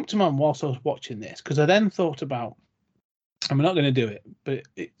it jumped to mind whilst I was watching this, because I then thought about, and we're not going to do it, but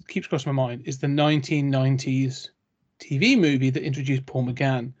it keeps crossing my mind, is the 1990s TV movie that introduced Paul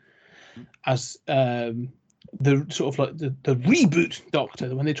McGann as the sort of like the reboot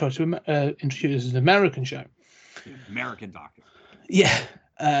Doctor, when they tried to introduce it as an American show. American Doctor. Yeah.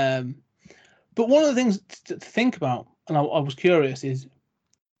 But one of the things to think about, and I was curious, is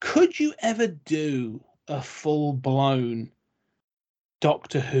could you ever do a full-blown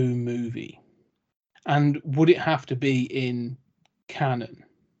Doctor Who movie? And would it have to be in canon?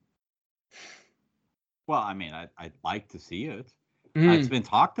 Well, I mean, I'd like to see it. It's been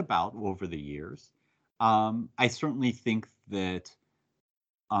talked about over the years. I certainly think that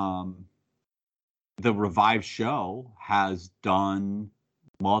the revived show has done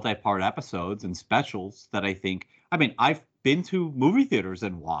multi-part episodes and specials that I think, I mean, I've been to movie theaters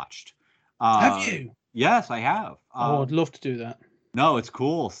and watched. Have you? Yes, I have. I'd love to do that. No, it's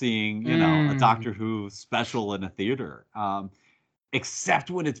cool seeing, a Doctor Who special in a theater. Except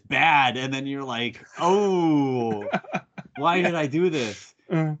when it's bad, and then you're like, oh, why did I do this?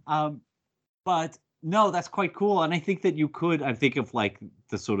 But no, that's quite cool. And I think that you could, I think of like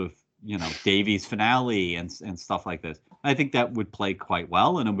the sort of, Davies finale and stuff like this. I think that would play quite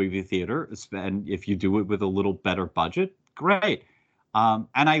well in a movie theater. And if you do it with a little better budget, great. And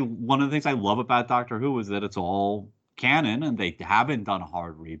one of the things I love about Doctor Who is that it's all canon and they haven't done a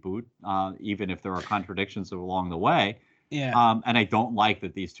hard reboot, even if there are contradictions along the way. Yeah. And I don't like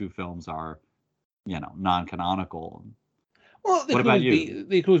that these two films are, non-canonical. Well, what about you?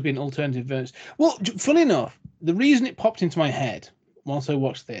 There could always be an alternative version. Well, funny enough, the reason it popped into my head once I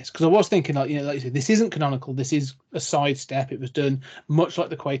watched this, because I was thinking, like you said, this isn't canonical. This is a sidestep. It was done much like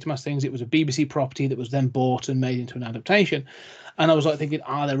the Quatermass things. It was a BBC property that was then bought and made into an adaptation. And I was like thinking,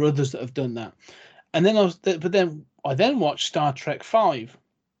 are there others that have done that? And then I then watched Star Trek V,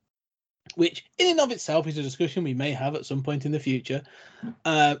 which in and of itself is a discussion we may have at some point in the future.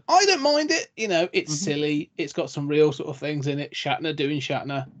 I don't mind it. It's silly. It's got some real sort of things in it. Shatner doing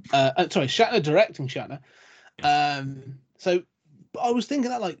Shatner. Shatner directing Shatner. So I was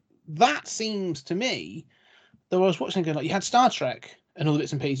thinking that seems to me, though I was watching going, like, you had Star Trek and all the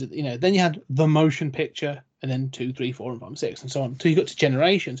bits and pieces, then you had the motion picture, and then 2, 3, 4, and 5, 6, and so on. So you got to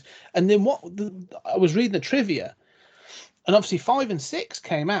Generations. And then I was reading the trivia, and obviously 5 and 6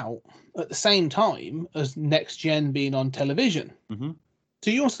 came out at the same time as Next Gen being on television. Mm-hmm.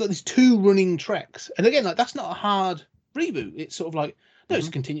 So you also got these two running treks. And again, that's not a hard reboot. It's sort of like, no, it's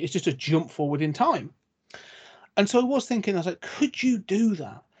continue. It's just a jump forward in time. And so I was thinking, I was like, could you do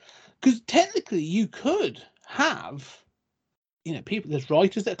that? Because technically you could have, people, there's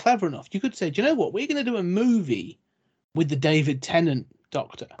writers that are clever enough. You could say, do you know what? We're going to do a movie with the David Tennant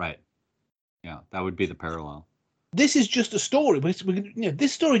Doctor. Right. Yeah, that would be the parallel. This is just a story, but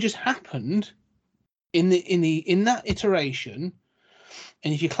this story just happened in that iteration.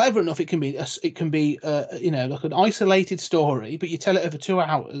 And if you're clever enough, it can be like an isolated story, but you tell it over 2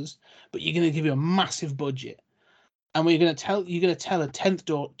 hours. But you're going to give you a massive budget, and you're going to tell a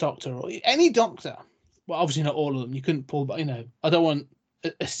 10th Doctor or any Doctor. Well, obviously not all of them. You couldn't pull, but I don't want a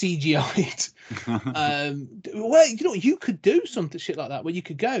CGI. Well, you could do something shit like that where you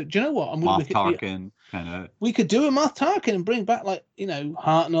could go, do you know what? Moff Tarkin, kind of. We could do a Moff Tarkin and bring back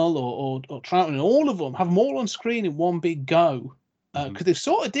Hartnell or Troughton and all of them, have them all on screen in one big go. Because they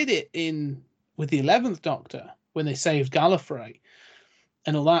sort of did it with the 11th Doctor when they saved Gallifrey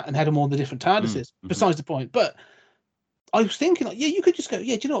and all that, and had them all the different TARDISes. Besides the point, but I was thinking, you could just go, do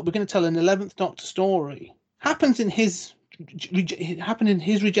you know what? We're going to tell an 11th Doctor story. Happened in his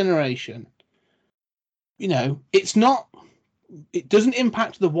regeneration. It's not. It doesn't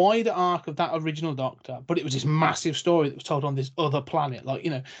impact the wider arc of that original Doctor, but it was this massive story that was told on this other planet.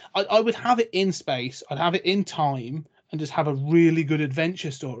 I would have it in space. I'd have it in time. And just have a really good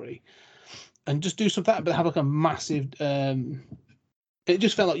adventure story, and just do something, but have a massive. It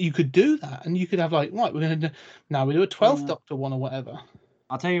just felt like you could do that, and you could have right. We're going to now we do a 12th Doctor one or whatever.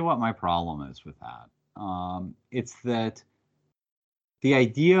 I'll tell you what my problem is with that. It's that the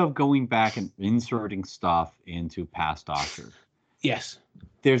idea of going back and inserting stuff into past Doctors. Yes,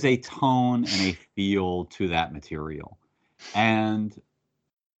 there's a tone and a feel to that material, and.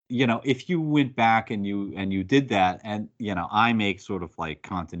 If you went back and you did that, and I'm a sort of like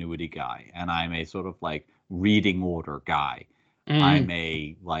continuity guy, and I'm a sort of like reading order guy. I'm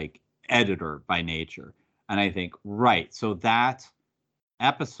a like editor by nature, and I think, right, so that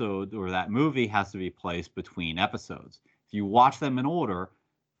episode or that movie has to be placed between episodes. If you watch them in order,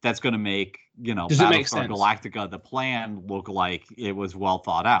 that's going to make, Does it make Battlestar sense? Galactica, the plan, look like it was well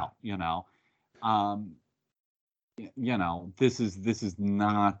thought out. This is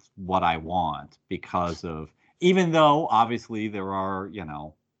not what I want, because of, even though obviously there are,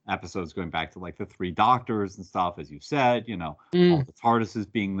 episodes going back to like the Three Doctors and stuff, as you said, all the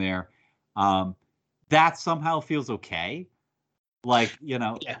TARDISes being there. That somehow feels okay. Like,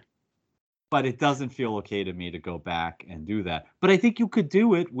 Yeah. but it doesn't feel okay to me to go back and do that. But I think you could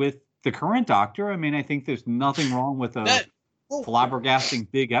do it with the current Doctor. I mean, I think there's nothing wrong with a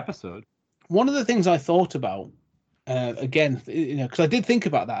flabbergasting big episode. One of the things I thought about, again, because I did think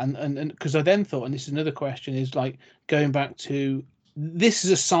about that, and because I then thought, and this is another question, is like going back to, this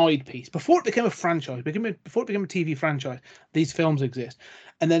is a side piece. Before it became a franchise, before it became a TV franchise, these films exist.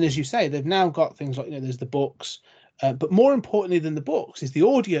 And then, as you say, they've now got things like, there's the books, but more importantly than the books is the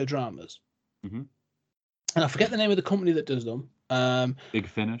audio dramas. Mm-hmm. And I forget the name of the company that does them. Big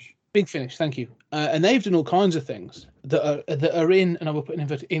Finish. Big Finish, thank you. And they've done all kinds of things that are in, and I will put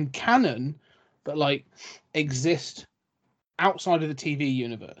in canon, but like exist outside of the TV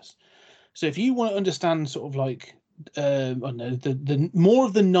universe. So if you want to understand sort of like, I don't know, the more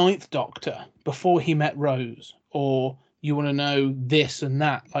of the Ninth Doctor before he met Rose, or you want to know this and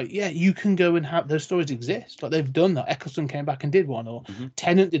that, like, yeah, you can go and have those stories exist. Like, they've done that. Eccleston came back and did one, or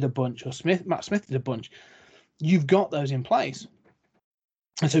Tennant did a bunch, or Matt Smith did a bunch. You've got those in place.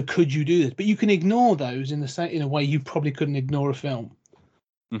 And so could you do this? But you can ignore those in a way you probably couldn't ignore a film.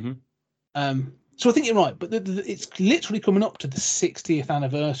 Mm-hmm. So I think you're right, but it's literally coming up to the 60th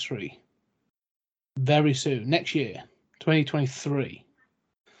anniversary very soon, next year, 2023.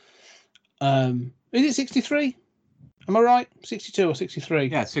 Is it 63? Am I right? 62 or 63?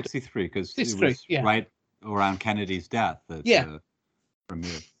 Yeah, 63, because it 63, was yeah. right around Kennedy's death that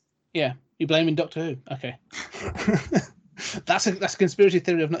premiered. Yeah, you're blaming Doctor Who. Okay. That's a conspiracy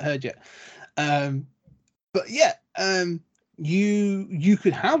theory I've not heard yet. But yeah, you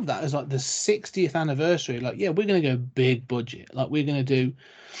could have that as like the 60th anniversary. Like, yeah, we're going to go big budget. Like, we're going to do,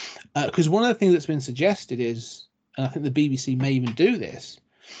 because one of the things that's been suggested is, and I think the BBC may even do this,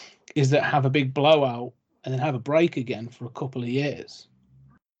 is that have a big blowout and then have a break again for a couple of years.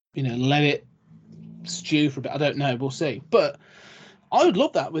 Let it stew for a bit. I don't know. We'll see. But I would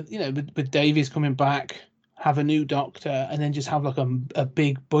love that with Davies coming back, have a new Doctor, and then just have like a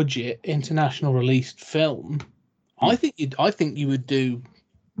big budget international released film. I think you would be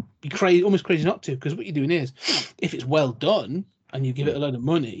crazy, almost crazy not to, because what you're doing is, if it's well done and you give it a load of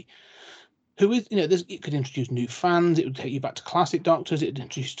money, it could introduce new fans. It would take you back to classic Doctors. It would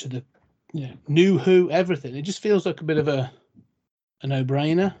introduce you to the new Who, everything. It just feels like a bit of a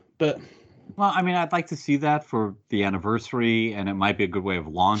no-brainer. But well, I mean, I'd like to see that for the anniversary, and it might be a good way of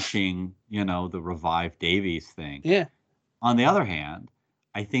launching, the revived Davies thing. Yeah. On the other hand,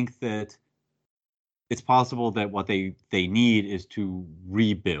 I think that it's possible that what they need is to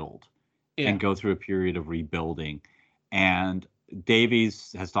rebuild and go through a period of rebuilding. And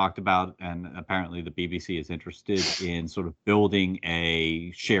Davies has talked about, and apparently the BBC is interested in sort of building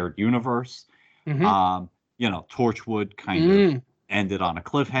a shared universe. Mm-hmm. Torchwood kind of ended on a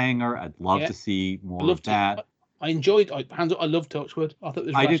cliffhanger. I'd love to see more of that. I enjoyed. I love Torchwood. I thought it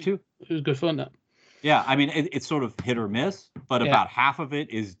was. I do too. It was good fun. That. Yeah, I mean, it's sort of hit or miss, but about half of it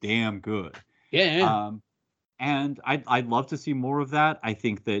is damn good. Yeah. And I'd love to see more of that. I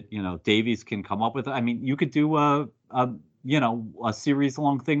think that Davies can come up with. I mean, you could do a series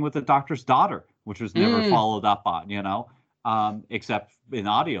long thing with the Doctor's daughter, which was never followed up on. Except in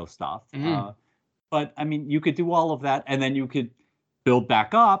audio stuff. But I mean, you could do all of that, and then you could build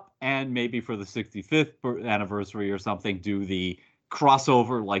back up, and maybe for the 65th anniversary or something, do the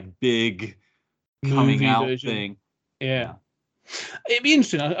crossover, like big coming movie out version. thing. Yeah. It'd be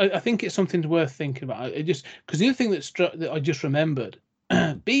interesting. I think it's something worth thinking about. It just because the other thing that I just remembered,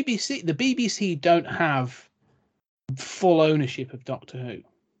 the BBC don't have full ownership of Doctor Who.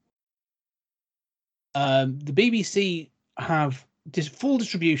 The BBC have full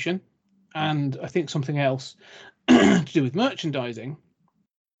distribution, and I think something else to do with merchandising.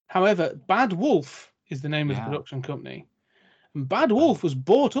 However, Bad Wolf is the name of the production company, and Bad Wolf was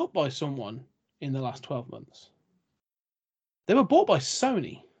bought up by someone in the last 12 months. They were bought by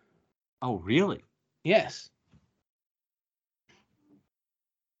Sony. Oh, really? Yes.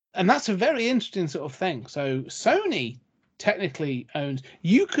 And that's a very interesting sort of thing. So Sony technically owns.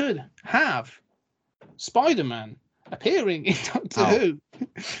 You could have Spider-Man appearing in Doctor Who.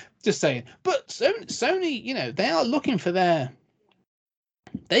 Just saying. But Sony, they are looking for their.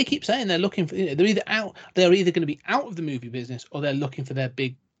 They keep saying they're looking for. They're either out. They're either going to be out of the movie business, or they're looking for their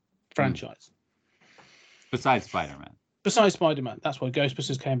big franchise. Besides Spider-Man. Besides Spider-Man, that's why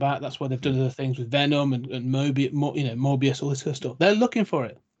Ghostbusters came back. That's why they've done other things with Venom and Mobius, Morbius, all this kind of stuff. They're looking for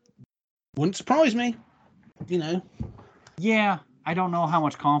it. Wouldn't surprise me, Yeah, I don't know how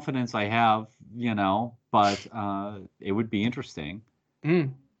much confidence I have, but it would be interesting.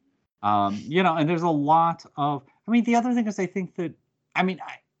 Mm. And there's a lot of. I mean, the other thing is, I think that. I mean,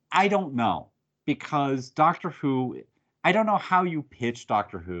 I don't know, because Doctor Who. I don't know how you pitch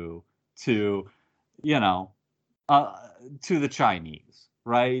Doctor Who to, to the Chinese,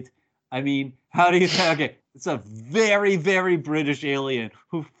 right? I mean, how do you say, okay, it's a very, very British alien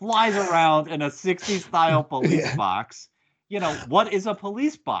who flies around in a 60s style police box. What is a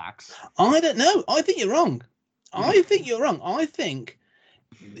police box? I don't know. I think you're wrong. I think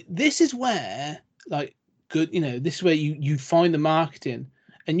this is where, this is where you find the marketing.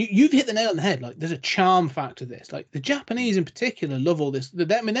 And you've hit the nail on the head. Like, there's a charm factor to this. Like, the Japanese in particular love all this. They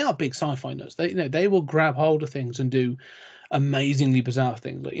are big sci-fi nuts. They will grab hold of things and do amazingly bizarre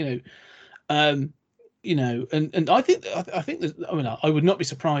things. Like, and I think there's. I mean, I would not be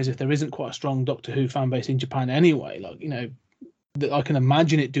surprised if there isn't quite a strong Doctor Who fan base in Japan anyway. Like, that I can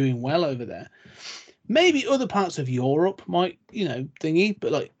imagine it doing well over there. Maybe other parts of Europe might, thingy.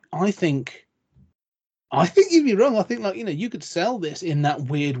 But like, I think you'd be wrong. I think you could sell this in that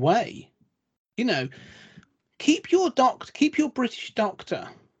weird way. Keep your British doctor,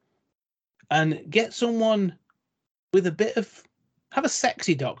 and get someone with have a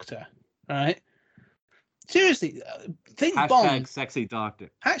sexy doctor, right? Seriously, think Bond. Sexy doctor.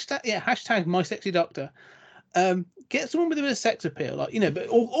 Hashtag my sexy doctor. Get someone with a bit of sex appeal, but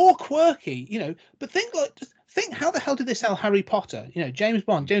or quirky, but think how the hell did they sell Harry Potter? James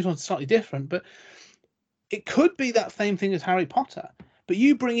Bond's slightly different, but it could be that same thing as Harry Potter, but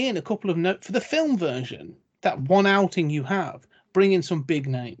you bring in a couple of notes for the film version, that one outing you have, bring in some big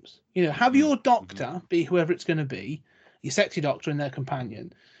names. Have your doctor be whoever it's going to be, your sexy doctor and their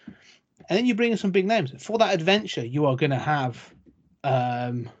companion, and then you bring in some big names. For that adventure, you are going to have,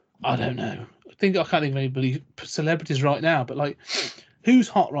 I don't know. I can't think of anybody, celebrities right now, but like, who's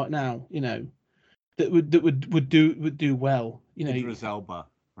hot right now, that would do well, Idris Elba,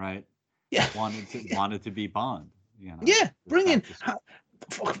 right? Yeah, wanted to be Bond. Yeah, bring in.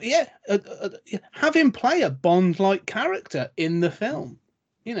 Have him play a Bond-like character in the film.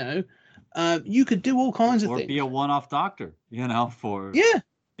 You could do all kinds of things. Or be a one-off doctor. For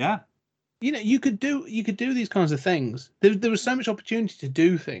yeah. You could do these kinds of things. There was so much opportunity to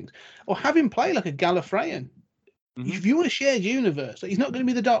do things, or have him play like a Gallifreyan. Mm-hmm. If you want a shared universe, he's not going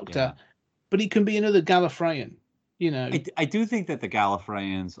to be the Doctor, but he can be another Gallifreyan. I do think that the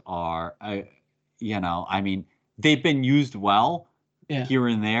Gallifreyans are, I mean, they've been used well here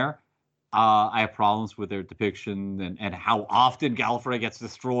and there. I have problems with their depiction and how often Gallifrey gets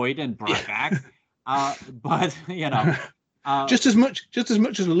destroyed and brought back. But just as much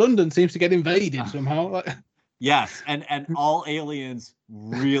as London seems to get invaded somehow. Yes, and all aliens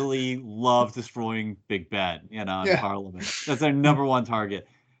really love destroying Big Ben, in Parliament. That's their number one target.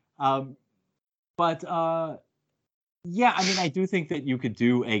 Yeah, I mean, I do think that you could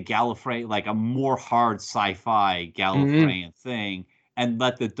do a Gallifrey, like a more hard sci-fi Gallifreyan thing, and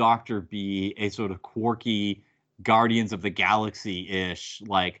let the Doctor be a sort of quirky Guardians of the Galaxy-ish,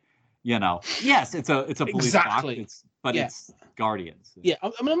 yes, it's a police box, but it's Guardians. Yeah,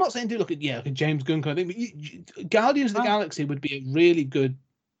 I mean, I'm not saying do look at a James Gunn kind of thing, but Guardians of the Galaxy would be a really good,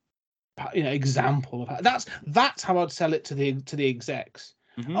 example of how that's how I'd sell it to the execs.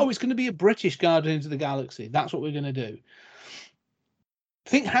 Mm-hmm. Oh, it's going to be a British Guardians of the Galaxy. That's what we're going to do.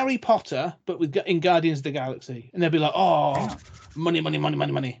 Think Harry Potter, but in Guardians of the Galaxy, and they'll be like, "Oh,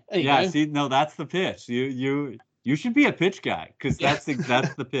 money." Yeah, see, no, that's the pitch. You should be a pitch guy, because that's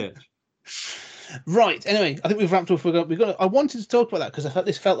the pitch. Right. Anyway, I think we've wrapped up. I wanted to talk about that because I thought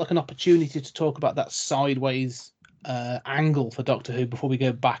this felt like an opportunity to talk about that sideways angle for Doctor Who before we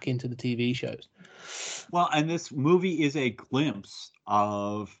go back into the TV shows. Well, and this movie is a glimpse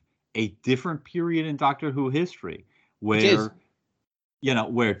of a different period in Doctor Who history where,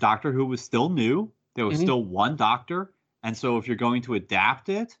 where Doctor Who was still new. There was still one Doctor. And so if you're going to adapt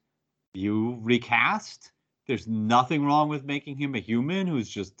it, you recast. There's nothing wrong with making him a human who's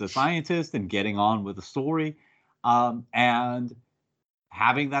just a scientist and getting on with the story. And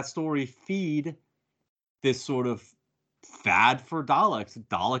having that story feed this sort of fad for Daleks,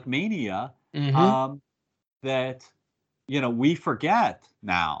 Dalek mania, that, we forget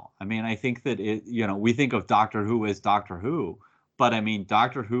now. I mean, I think that we think of Doctor Who as Doctor Who, but I mean,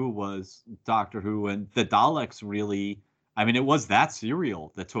 Doctor Who was Doctor Who, and the Daleks really, I mean, it was that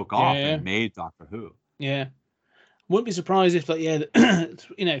serial that took off and made Doctor Who. Yeah. Wouldn't be surprised if,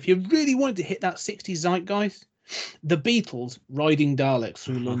 if you really wanted to hit that 60s zeitgeist, The Beatles riding Daleks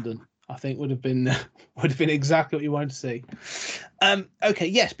through London, I think, would have been exactly what you wanted to see. Okay,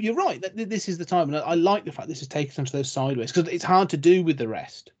 yes, but you're right. This is the time, and I like the fact this has taken some of those sideways, because it's hard to do with the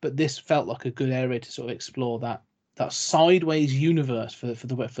rest. But this felt like a good area to sort of explore that sideways universe for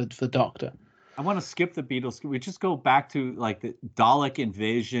the Doctor. I want to skip the Beatles. Can we just go back to like the Dalek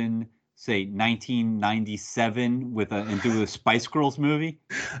invasion, say 1997, and do the Spice Girls movie?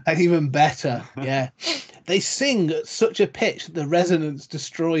 And even better, yeah. They sing at such a pitch that the resonance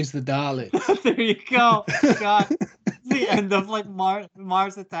destroys the Daleks. There you go. God. The end of like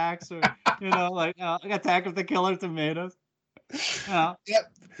Mars Attacks, or like Attack of the Killer Tomatoes. Yeah.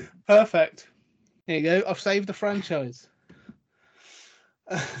 Yep. Perfect. There you go. I've saved the franchise.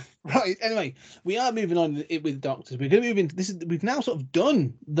 Right. Anyway, we are moving on with Doctors. We're going to move into this. We've now sort of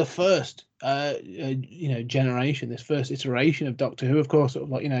done the first, generation, this first iteration of Doctor Who. Of course, sort of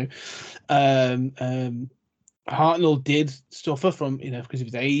like Hartnell did suffer from because of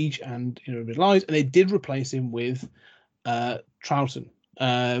his age and his lives, and they did replace him with Troughton.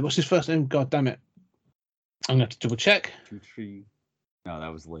 What's his first name? God damn it! I'm going to have to double check. No, that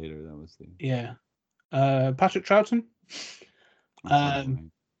was later. That was Patrick Troughton.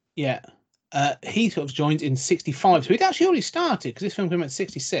 Right. He sort of joined in 65, so he'd actually already started, because this film came out in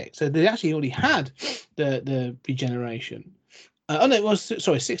 66, so they actually already had the regeneration. It was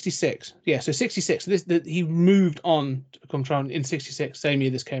 66. Yeah, so 66. So he moved on to become Troughton in 66, same year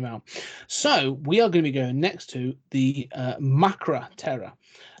this came out. So we are going to be going next to the Macra Terror.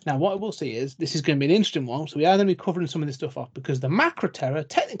 Now, what I will say is this is going to be an interesting one. So we are going to be covering some of this stuff off, because the Macra Terror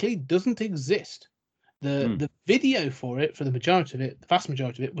technically doesn't exist. The video for it, for the vast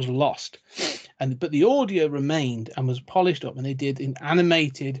majority of it, was lost, but the audio remained and was polished up, and they did an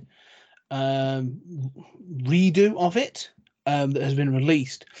animated redo of it that has been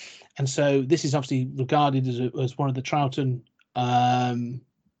released. And so this is obviously regarded as one of the Troughton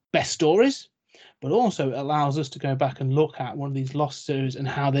best stories, but also allows us to go back and look at one of these lost series and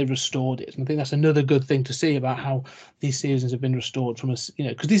how they restored it. And I think that's another good thing to see about how these series have been restored from us,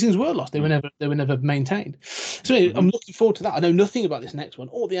 because these things were lost. They were never maintained. So anyway, I'm looking forward to that. I know nothing about this next one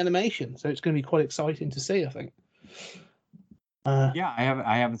or the animation, so it's going to be quite exciting to see, I think. I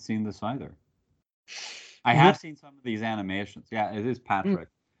haven't seen this either. I have seen some of these animations. Yeah, it is Patrick.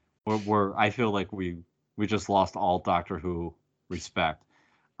 Where I feel like we just lost all Doctor Who respect.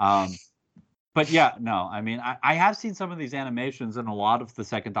 But yeah, no, I mean, I have seen some of these animations, and a lot of the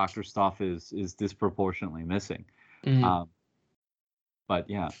Second Doctor stuff is disproportionately missing. But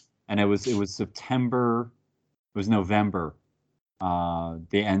yeah, and it was September, it was November. The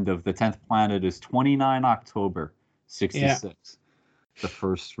end of the 10th Planet is 29 October 66. The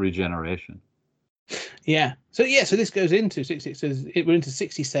first regeneration. Yeah. So this goes into 66. We're into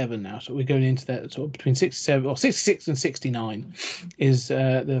 67 now. So we're going into that sort of between 67 or 66 and 69 is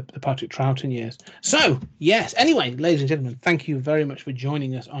the Patrick Troughton years. So yes. Anyway, ladies and gentlemen, thank you very much for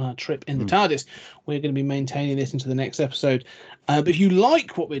joining us on our trip in the TARDIS. We're going to be maintaining this into the next episode. But if you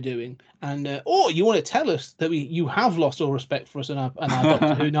like what we're doing, and or you want to tell us that you have lost all respect for us and our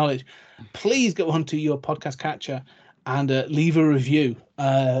Doctor Who knowledge, please go on to your podcast catcher and leave a review.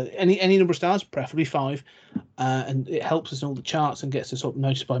 Any number of stars, preferably 5, and it helps us in all the charts and gets us sort of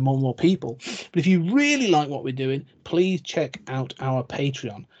noticed by more and more people. But if you really like what we're doing, please check out our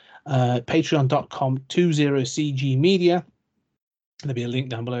Patreon, patreon.com/20CG Media. There'll be a link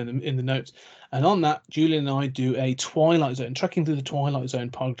down below in the notes. And on that, Julian and I do a Twilight Zone, Trekking Through the Twilight Zone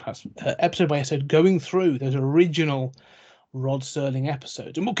podcast, episode by episode, going through those original Rod Serling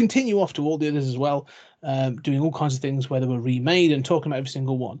episodes, and we'll continue off to all the others as well, doing all kinds of things where they were remade and talking about every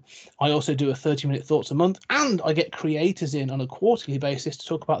single one. I also do a 30-minute thoughts a month, and I get creators in on a quarterly basis to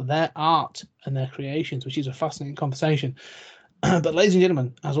talk about their art and their creations, which is a fascinating conversation. But ladies and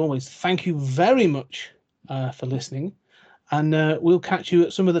gentlemen, as always, thank you very much for listening, and we'll catch you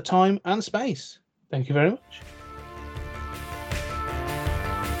at some other time and space. Thank you very much.